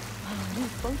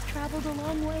 We've both traveled a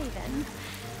long way, then.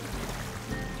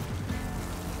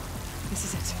 This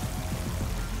is it.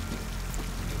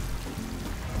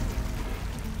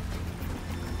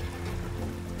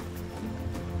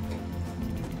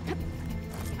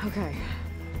 Okay.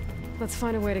 Let's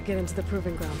find a way to get into the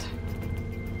proving ground.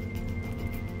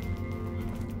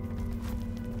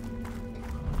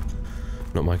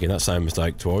 Not making that same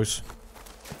mistake twice.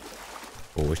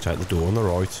 Always take the door on the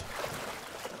right.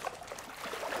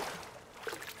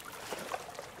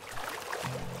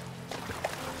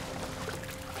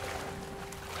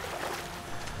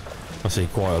 I see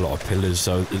quite a lot of pillars,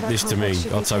 so this to me,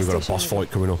 I'd say we've got a boss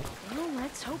fight coming up. Well,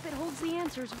 let's hope it holds the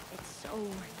answers. It's so...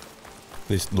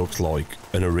 This looks like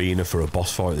an arena for a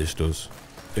boss fight, this does.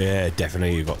 Yeah,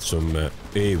 definitely you've got some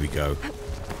Here we go.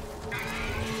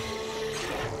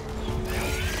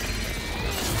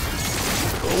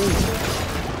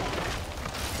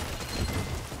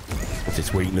 What's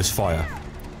its weakness? Fire.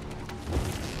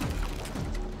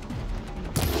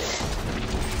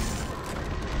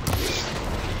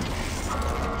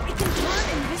 It can turn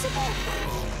invisible?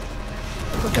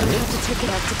 We're gonna have to take it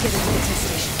out to get a waiting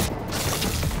station.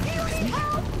 Do you need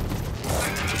help?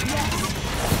 Yes.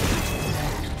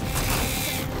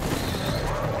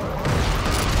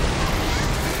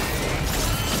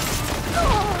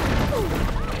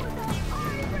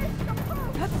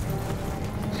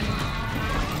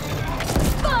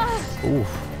 Ooh.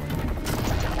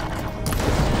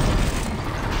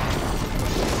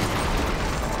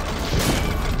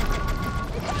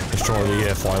 Let's try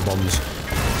the fire bombs.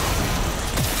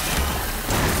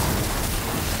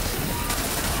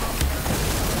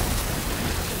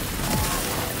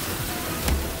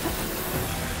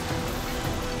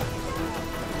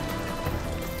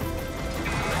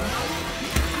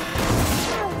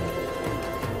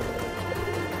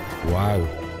 Wow.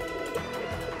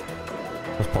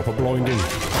 That's proper blinding.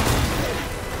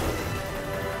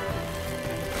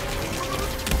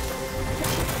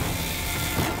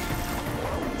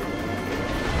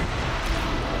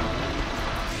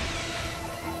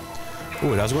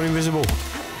 Oh, it has gone invisible.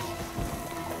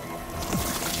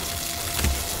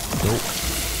 Nope.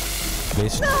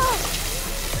 Missed.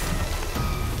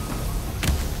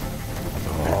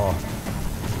 Oh.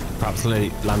 Perhaps let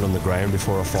it land on the ground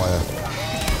before I fire.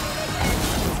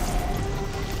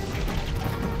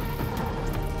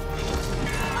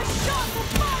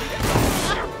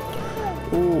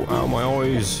 Oh, out of my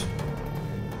eyes.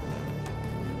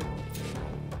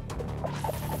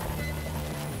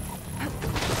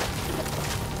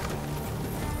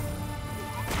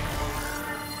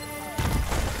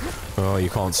 Oh, you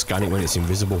can't scan it when it's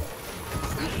invisible.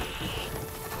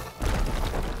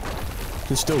 You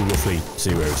can still roughly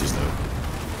see where it is though.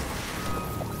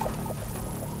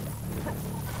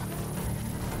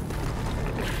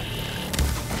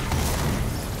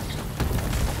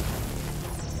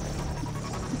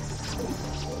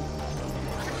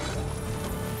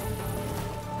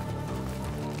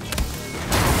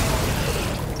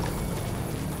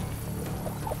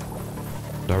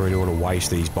 Don't really want to waste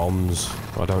these bombs.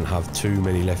 I don't have too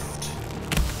many left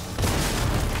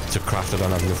to craft. I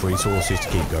don't have enough resources to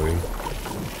keep going.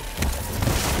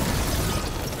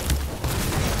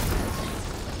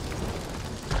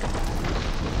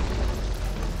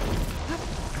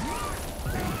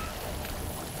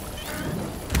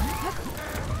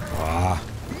 Ah.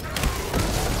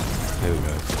 There we go.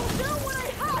 Do what I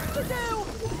have to do!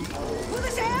 Will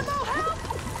this ammo help?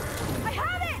 I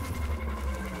have it!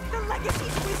 The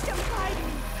legacy's wisdom guide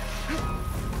me!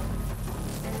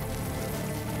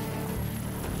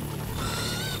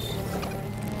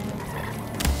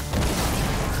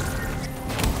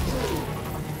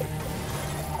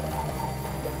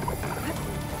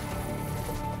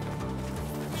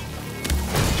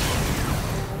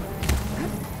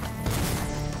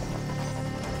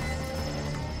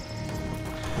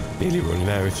 Nearly running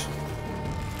out.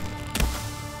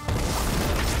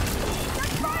 That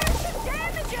fire should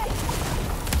damage it!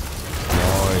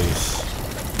 Nice.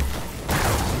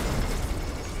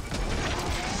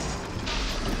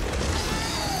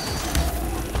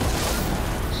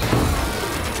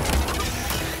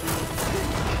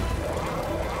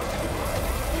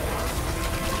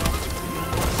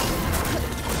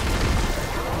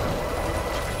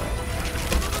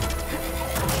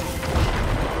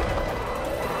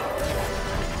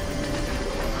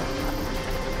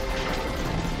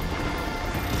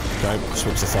 Okay,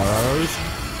 switch the fire arrows.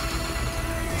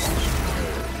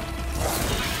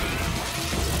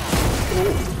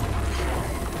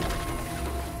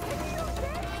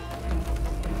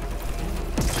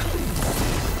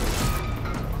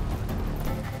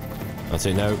 That's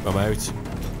it now, I'm out.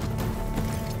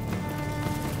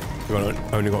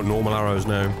 We've only got normal arrows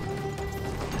now.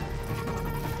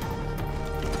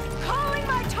 Calling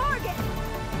my target!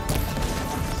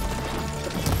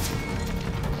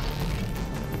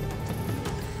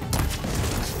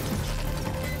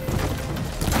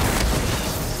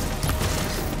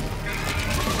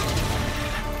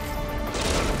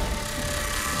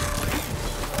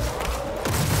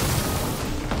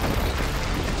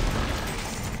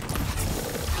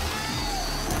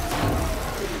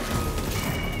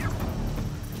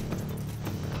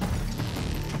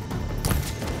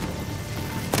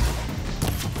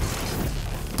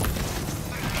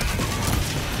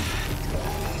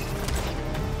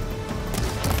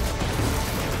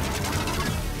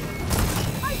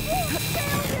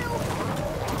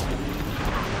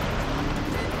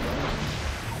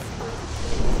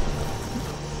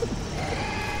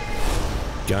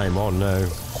 game on now.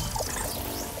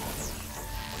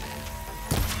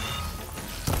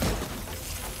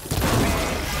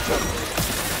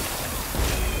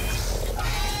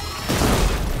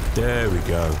 There we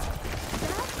go. That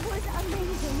was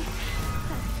amazing.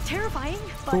 Terrifying,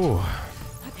 but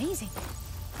amazing.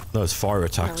 Those fire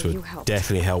attacks Well, were you helped.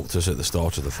 definitely helped us at the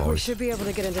start of the We fight. should be able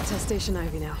to get into test station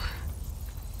Ivy now.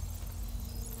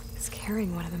 It's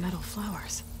carrying one of the metal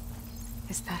flowers.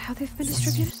 Is that how they've been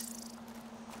distributed?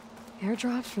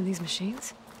 Airdrops from these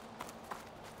machines?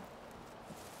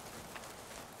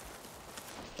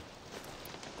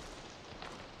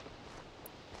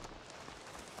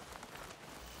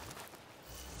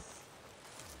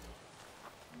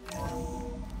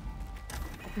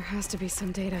 There has to be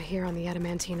some data here on the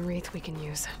adamantine wreath we can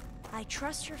use. I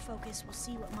trust your focus will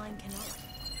see what mine cannot.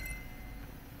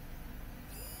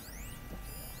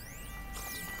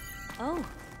 Oh,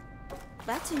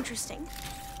 that's interesting.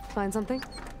 Find something?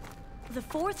 The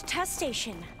 4th test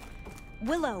station.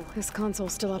 Willow. This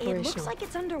console's still operational. It looks like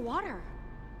it's underwater.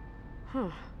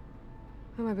 Huh.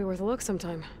 That might be worth a look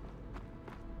sometime.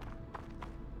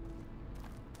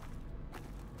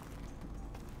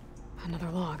 Another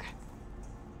log.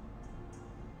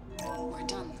 We're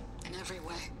done, in every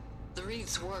way. The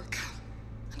wreaths work,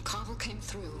 and Cobble came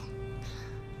through,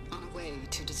 on a way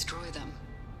to destroy them.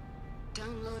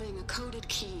 Downloading a coded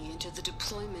key into the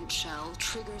deployment shell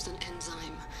triggers an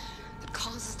enzyme that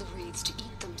causes the wreaths to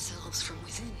eat themselves from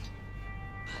within.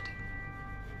 But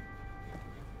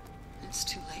it's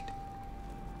too late.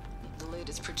 The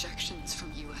latest projections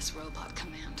from U.S. Robot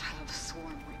Command have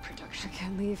swarm I reproduction,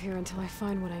 can't leave here until I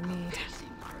find what I need. increasing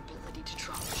our ability to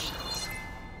drop the shells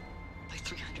by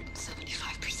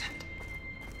 375%.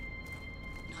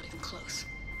 Not even close.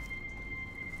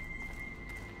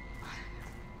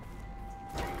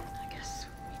 I guess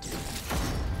we do.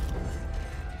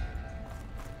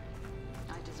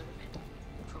 I deserve it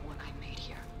for what I made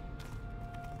here.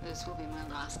 This will be my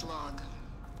last log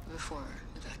before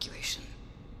evacuation.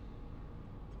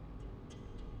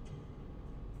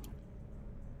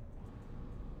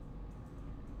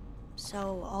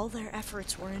 So all their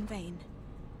efforts were in vain.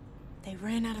 They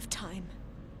ran out of time.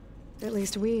 At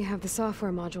least we have the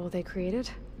software module they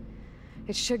created.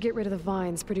 It should get rid of the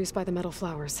vines produced by the metal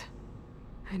flowers.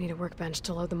 I need a workbench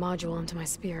to load the module onto my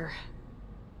spear.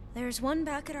 There's one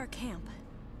back at our camp.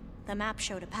 The map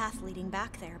showed a path leading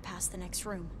back there past the next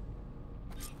room.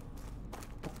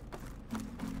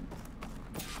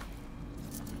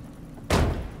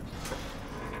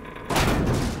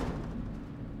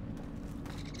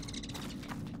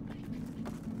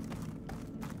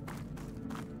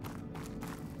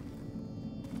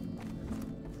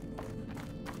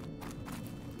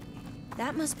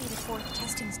 That must be the 4th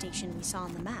testing station we saw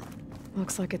on the map.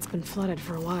 Looks like it's been flooded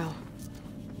for a while.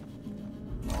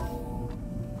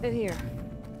 In here.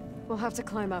 We'll have to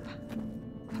climb up.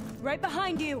 Right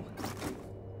behind you!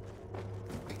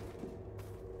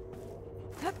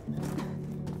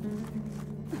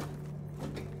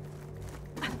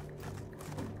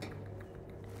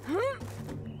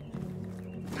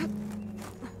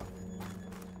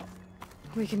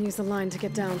 We can use the line to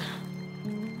get down.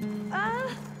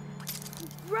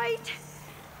 Right!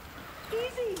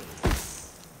 Easy!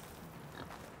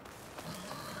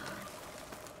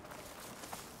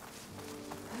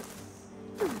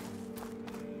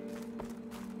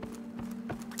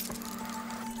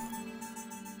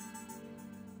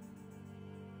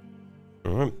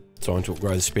 Alright, time to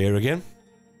upgrade the spear again.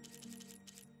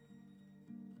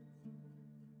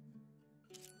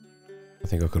 I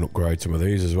think I can upgrade some of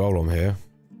these as well on here.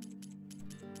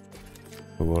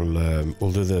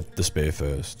 We'll do the spear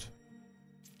first.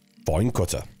 Vine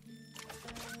cutter.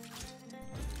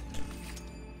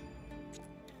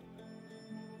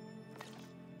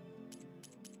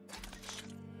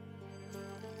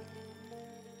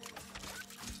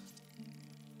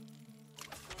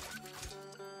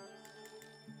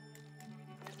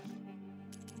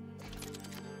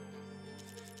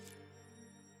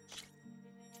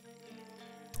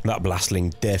 That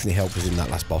blastling definitely helped us in that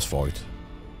last boss fight.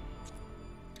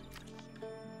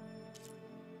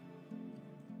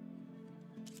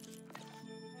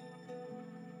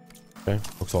 Okay,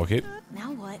 looks like it.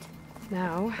 Now what?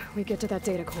 Now, we get to that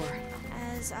data core.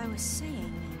 As I was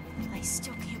saying, I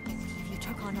still can't believe you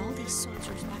took on all these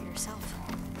soldiers by yourself.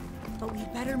 But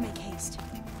we'd better make haste.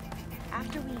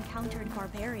 After we encountered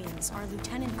barbarians, our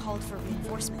lieutenant called for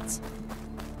reinforcements.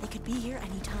 They could be here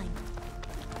any time.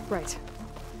 Right.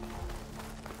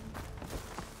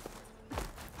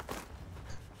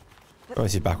 Oh,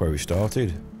 this is back where we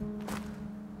started.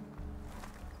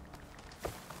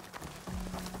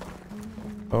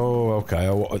 Oh, okay.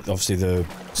 Obviously the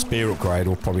spear upgrade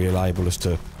will probably enable us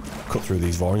to cut through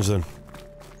these vines then.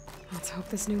 Let's hope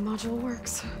this new module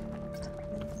works.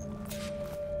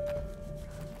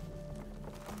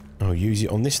 Oh, use it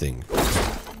on this thing?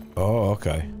 Oh,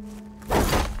 okay.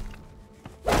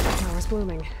 Tower's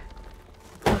blooming.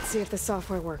 Let's see if the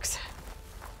software works.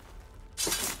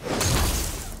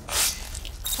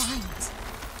 Vines.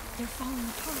 They're falling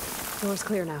apart. Door's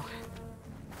clear now.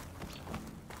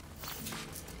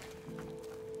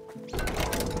 The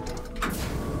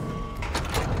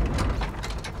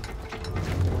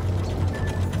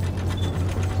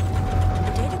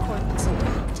data core looks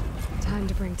intact. Time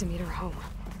to bring Demeter home.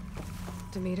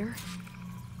 Demeter?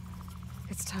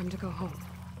 It's time to go home.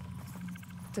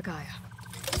 To Gaia.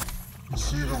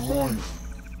 See the life.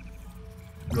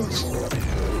 That's right.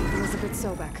 Elizabeth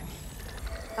Sobek.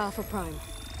 Alpha Prime.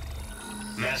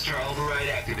 Master override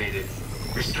activated.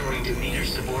 Restoring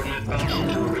Demeter's subordinate function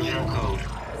to original code.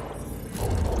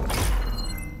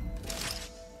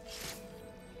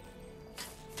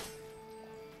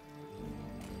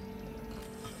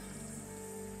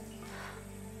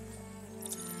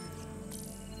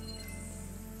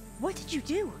 What did you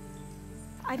do?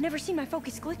 I've never seen my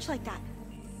focus glitch like that.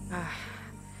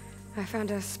 I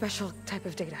found a special type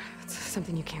of data. It's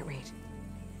something you can't read.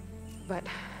 But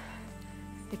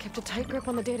it kept a tight grip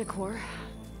on the data core.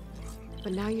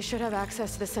 But now you should have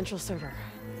access to the central server.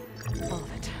 All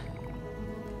of it.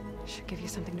 Should give you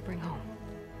something to bring home.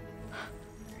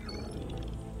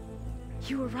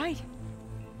 You were right.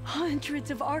 Hundreds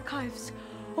of archives.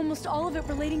 Almost all of it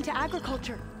relating to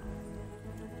agriculture.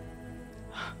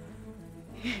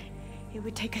 It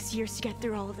would take us years to get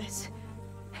through all of this.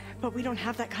 But we don't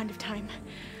have that kind of time.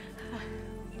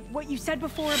 What you said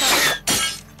before about...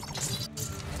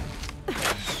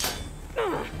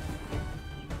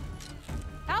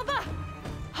 Alva!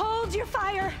 Hold your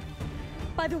fire!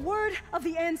 By the word of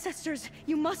the ancestors,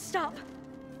 you must stop.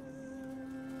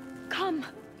 Come.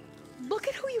 Look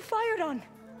at who you fired on.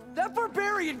 That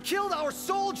barbarian killed our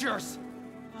soldiers!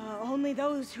 Only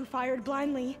those who fired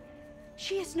blindly.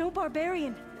 She is no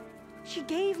barbarian. She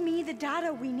gave me the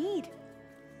data we need.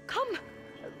 Come,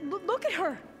 look at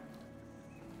her.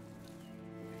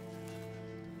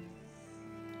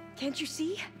 Can't you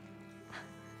see?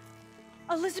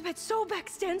 Elizabeth Sobek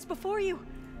stands before you.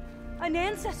 An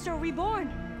ancestor reborn.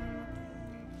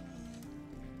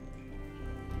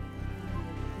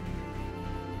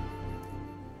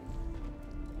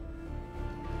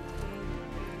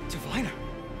 Diviner!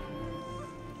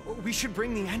 We should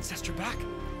bring the ancestor back.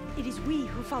 It is we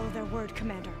who follow their word,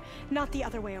 Commander, not the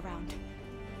other way around.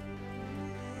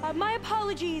 My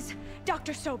apologies,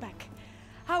 Dr. Sobek.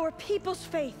 Our people's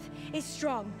faith is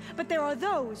strong, but there are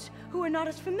those who are not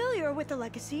as familiar with the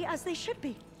legacy as they should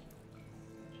be.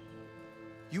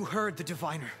 You heard the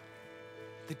diviner.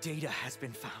 The data has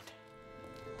been found.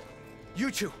 You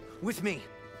two, with me.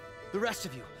 The rest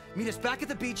of you, meet us back at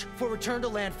the beach for return to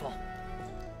landfall.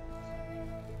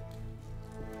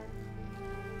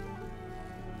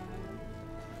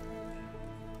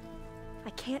 I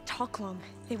can't talk long.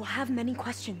 They will have many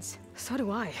questions. So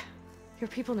do I. Your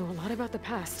people know a lot about the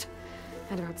past.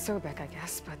 And about Sobek, I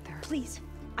guess, but they're... Please,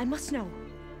 I must know.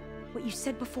 What you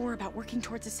said before about working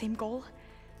towards the same goal,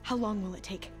 how long will it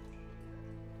take?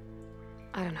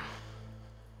 I don't know.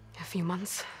 A few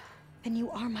months? Then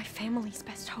you are my family's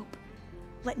best hope.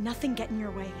 Let nothing get in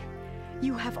your way.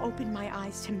 You have opened my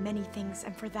eyes to many things,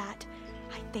 and for that,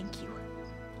 I thank you.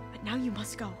 But now you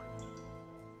must go.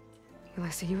 Will I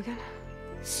see you again?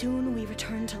 Soon we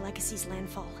return to Legacy's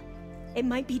landfall. It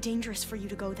might be dangerous for you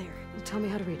to go there. Well, tell me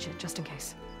how to reach it, just in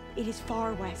case. It is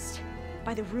far west,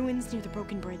 by the ruins near the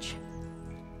broken bridge.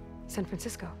 San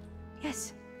Francisco?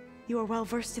 Yes, you are well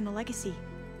versed in the Legacy.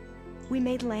 We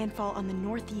made landfall on the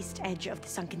northeast edge of the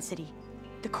sunken city.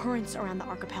 The currents around the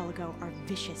archipelago are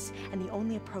vicious, and the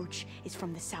only approach is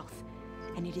from the south.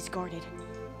 And it is guarded.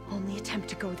 Only attempt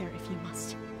to go there if you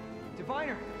must.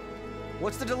 Diviner!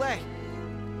 What's the delay?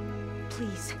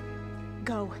 Please,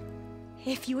 go.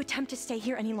 If you attempt to stay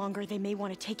here any longer, they may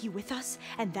want to take you with us,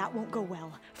 and that won't go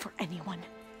well for anyone.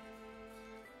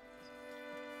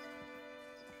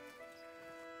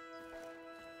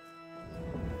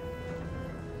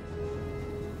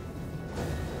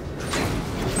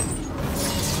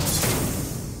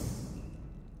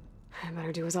 I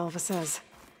better do as Alva says.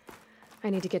 I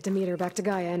need to get Demeter back to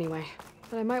Gaia anyway.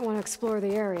 But I might want to explore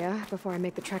the area before I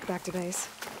make the trek back to base.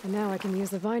 And now I can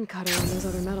use the vine cutter on those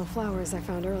other metal flowers I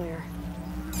found earlier.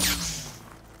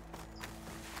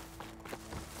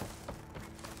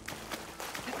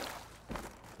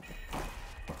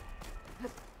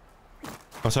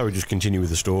 That's how we just continue with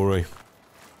the story.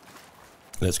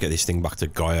 let's get this thing back to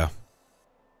Gaia.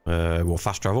 We'll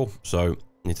fast travel, so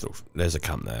need to look. There's a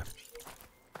camp there.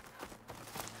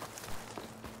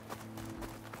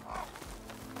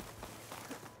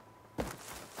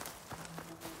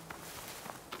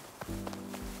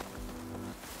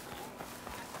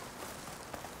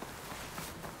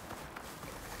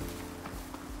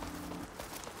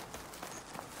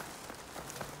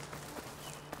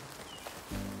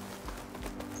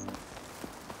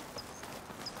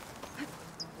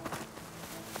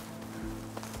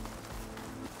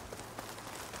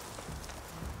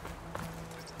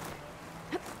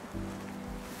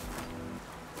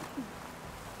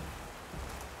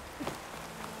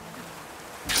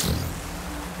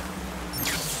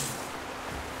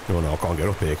 Oh no, I can't get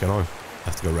up here, can I? I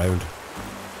have to go round.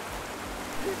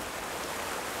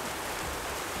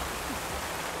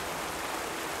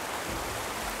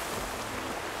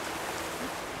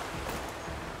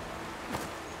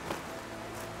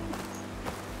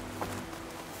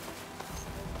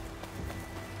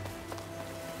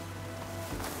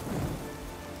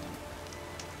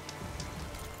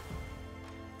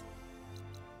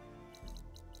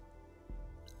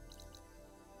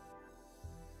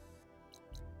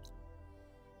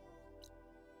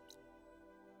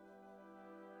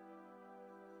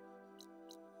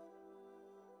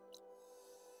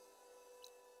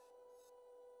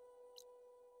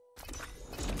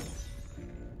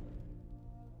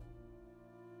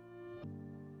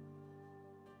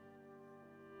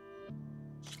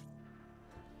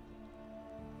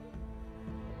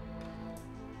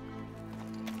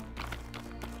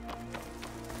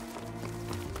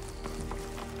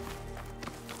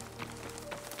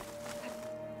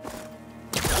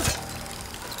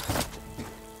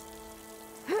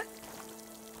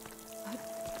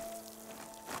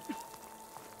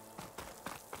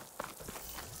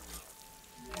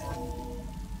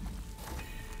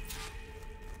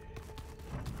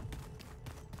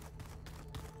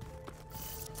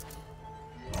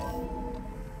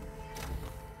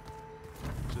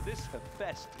 This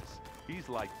Hephaestus, he's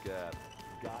like Gaia's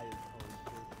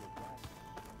own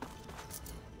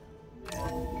personal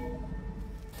guide.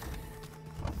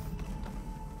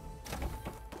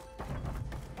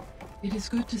 It is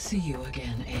good to see you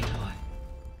again, Aloy.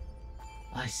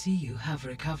 I see you have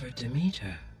recovered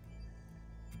Demeter.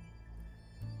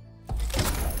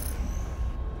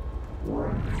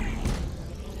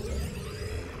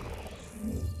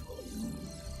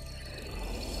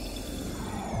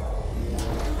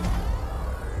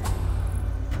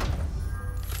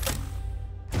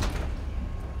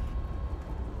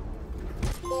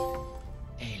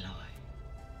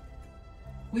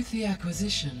 With the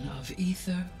acquisition of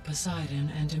Ether,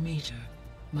 Poseidon, and Demeter,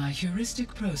 my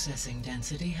heuristic processing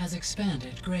density has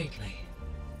expanded greatly.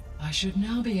 I should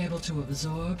now be able to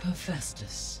absorb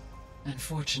Hephaestus, and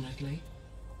fortunately,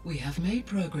 we have made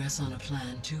progress on a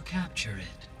plan to capture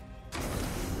it.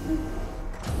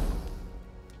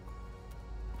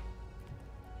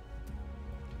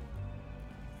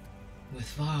 With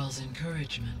Varl's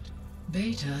encouragement,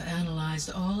 Beta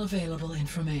analyzed all available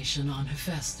information on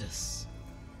Hephaestus.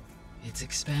 Its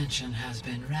expansion has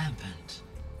been rampant.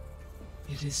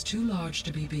 It is too large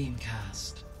to be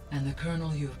beamcast, and the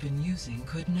kernel you've been using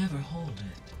could never hold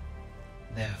it.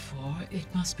 Therefore, it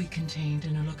must be contained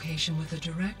in a location with a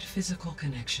direct physical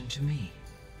connection to me.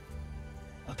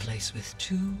 A place with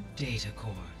 2 data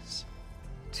cores.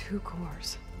 2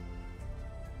 cores?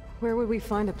 Where would we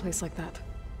find a place like that?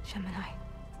 Gemini.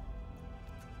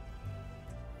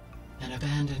 An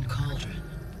abandoned cauldron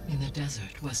in the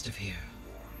desert west of here.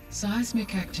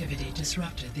 Seismic activity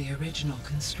disrupted the original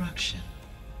construction.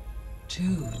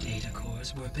 2 data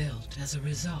cores were built as a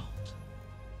result.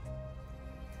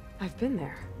 I've been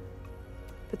there.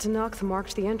 The Tenakth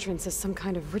marked the entrance as some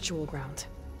kind of ritual ground.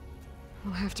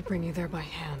 I'll have to bring you there by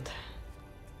hand.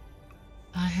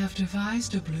 I have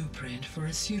devised a blueprint for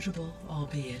a suitable,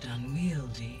 albeit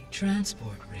unwieldy,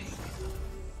 transport rig.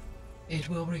 It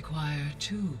will require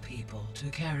 2 people to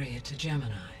carry it to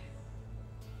Gemini.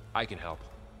 I can help.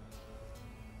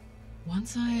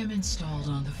 Once I am installed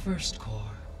on the first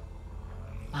core,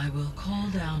 I will call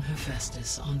down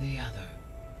Hephaestus on the other,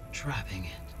 trapping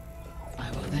it.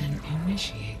 I will then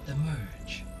initiate the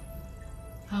merge.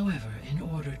 However, in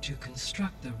order to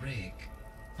construct the rig,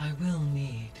 I will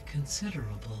need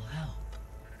considerable help.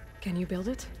 Can you build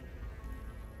it?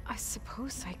 I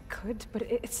suppose I could, but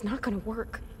it's not gonna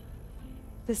work.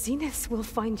 The Zeniths will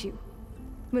find you.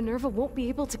 Minerva won't be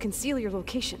able to conceal your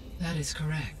location. That is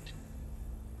correct.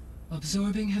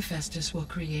 Absorbing Hephaestus will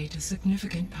create a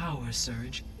significant power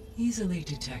surge, easily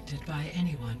detected by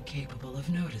anyone capable of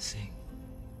noticing.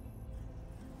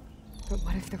 But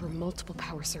what if there were multiple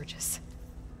power surges?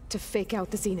 To fake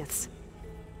out the zeniths?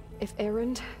 If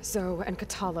Erend, Zoe, and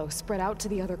Katalo spread out to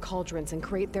the other cauldrons and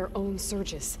create their own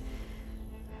surges,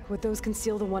 would those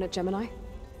conceal the one at Gemini?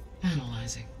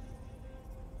 Analyzing.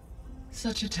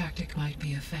 Such a tactic might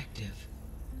be effective.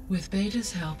 With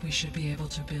Beta's help, we should be able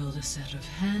to build a set of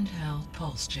handheld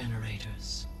pulse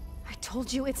generators. I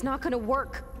told you it's not gonna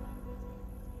work.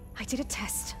 I did a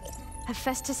test.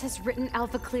 Hephaestus has written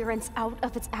Alpha clearance out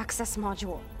of its access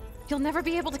module. You'll never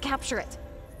be able to capture it.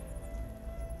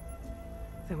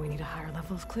 Then we need a higher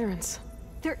level of clearance.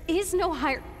 There is no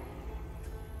higher...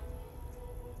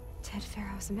 Ted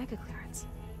Pharaoh's mega clearance.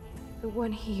 The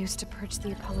one he used to purge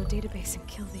the Apollo database and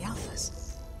kill the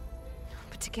Alphas.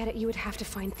 But to get it, you would have to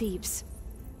find Thebes.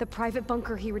 The private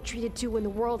bunker he retreated to when the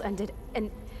world ended,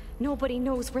 and nobody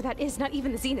knows where that is, not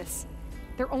even the Zeniths.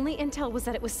 Their only intel was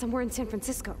that it was somewhere in San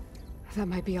Francisco. That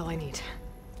might be all I need.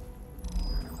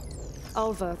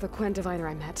 Alva, the Quen diviner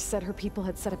I met, said her people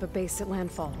had set up a base at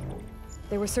landfall.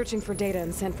 They were searching for data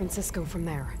in San Francisco from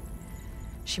there.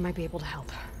 She might be able to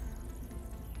help.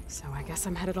 So I guess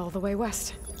I'm headed all the way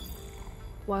west.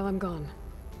 While I'm gone,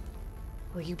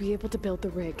 will you be able to build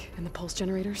the rig and the pulse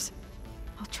generators?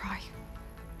 I'll try.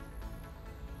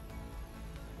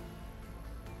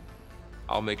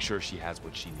 I'll make sure she has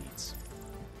what she needs.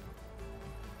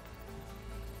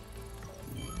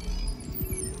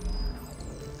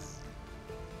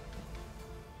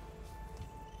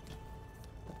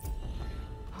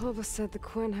 Alva said the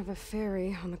Quen have a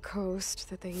ferry on the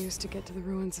coast that they use to get to the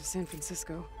ruins of San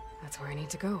Francisco. That's where I need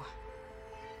to go.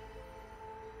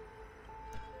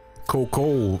 Cool,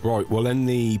 cool. Right, we'll end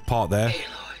the part there.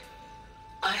 Aloy,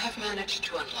 I have managed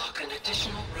to unlock an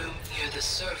additional room near the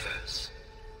servers.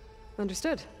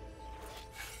 Understood.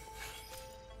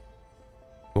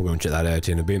 We'll go and check that out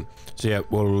in a bit. So yeah,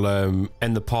 we'll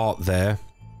end the part there,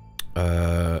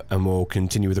 and we'll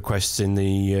continue with the quests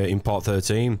in part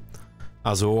 13.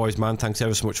 As always, man, thanks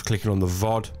ever so much for clicking on the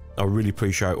VOD. I really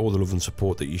appreciate all the love and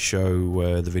support that you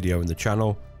show the video and the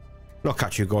channel. And I'll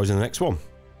catch you guys in the next one.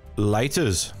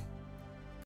 Laters.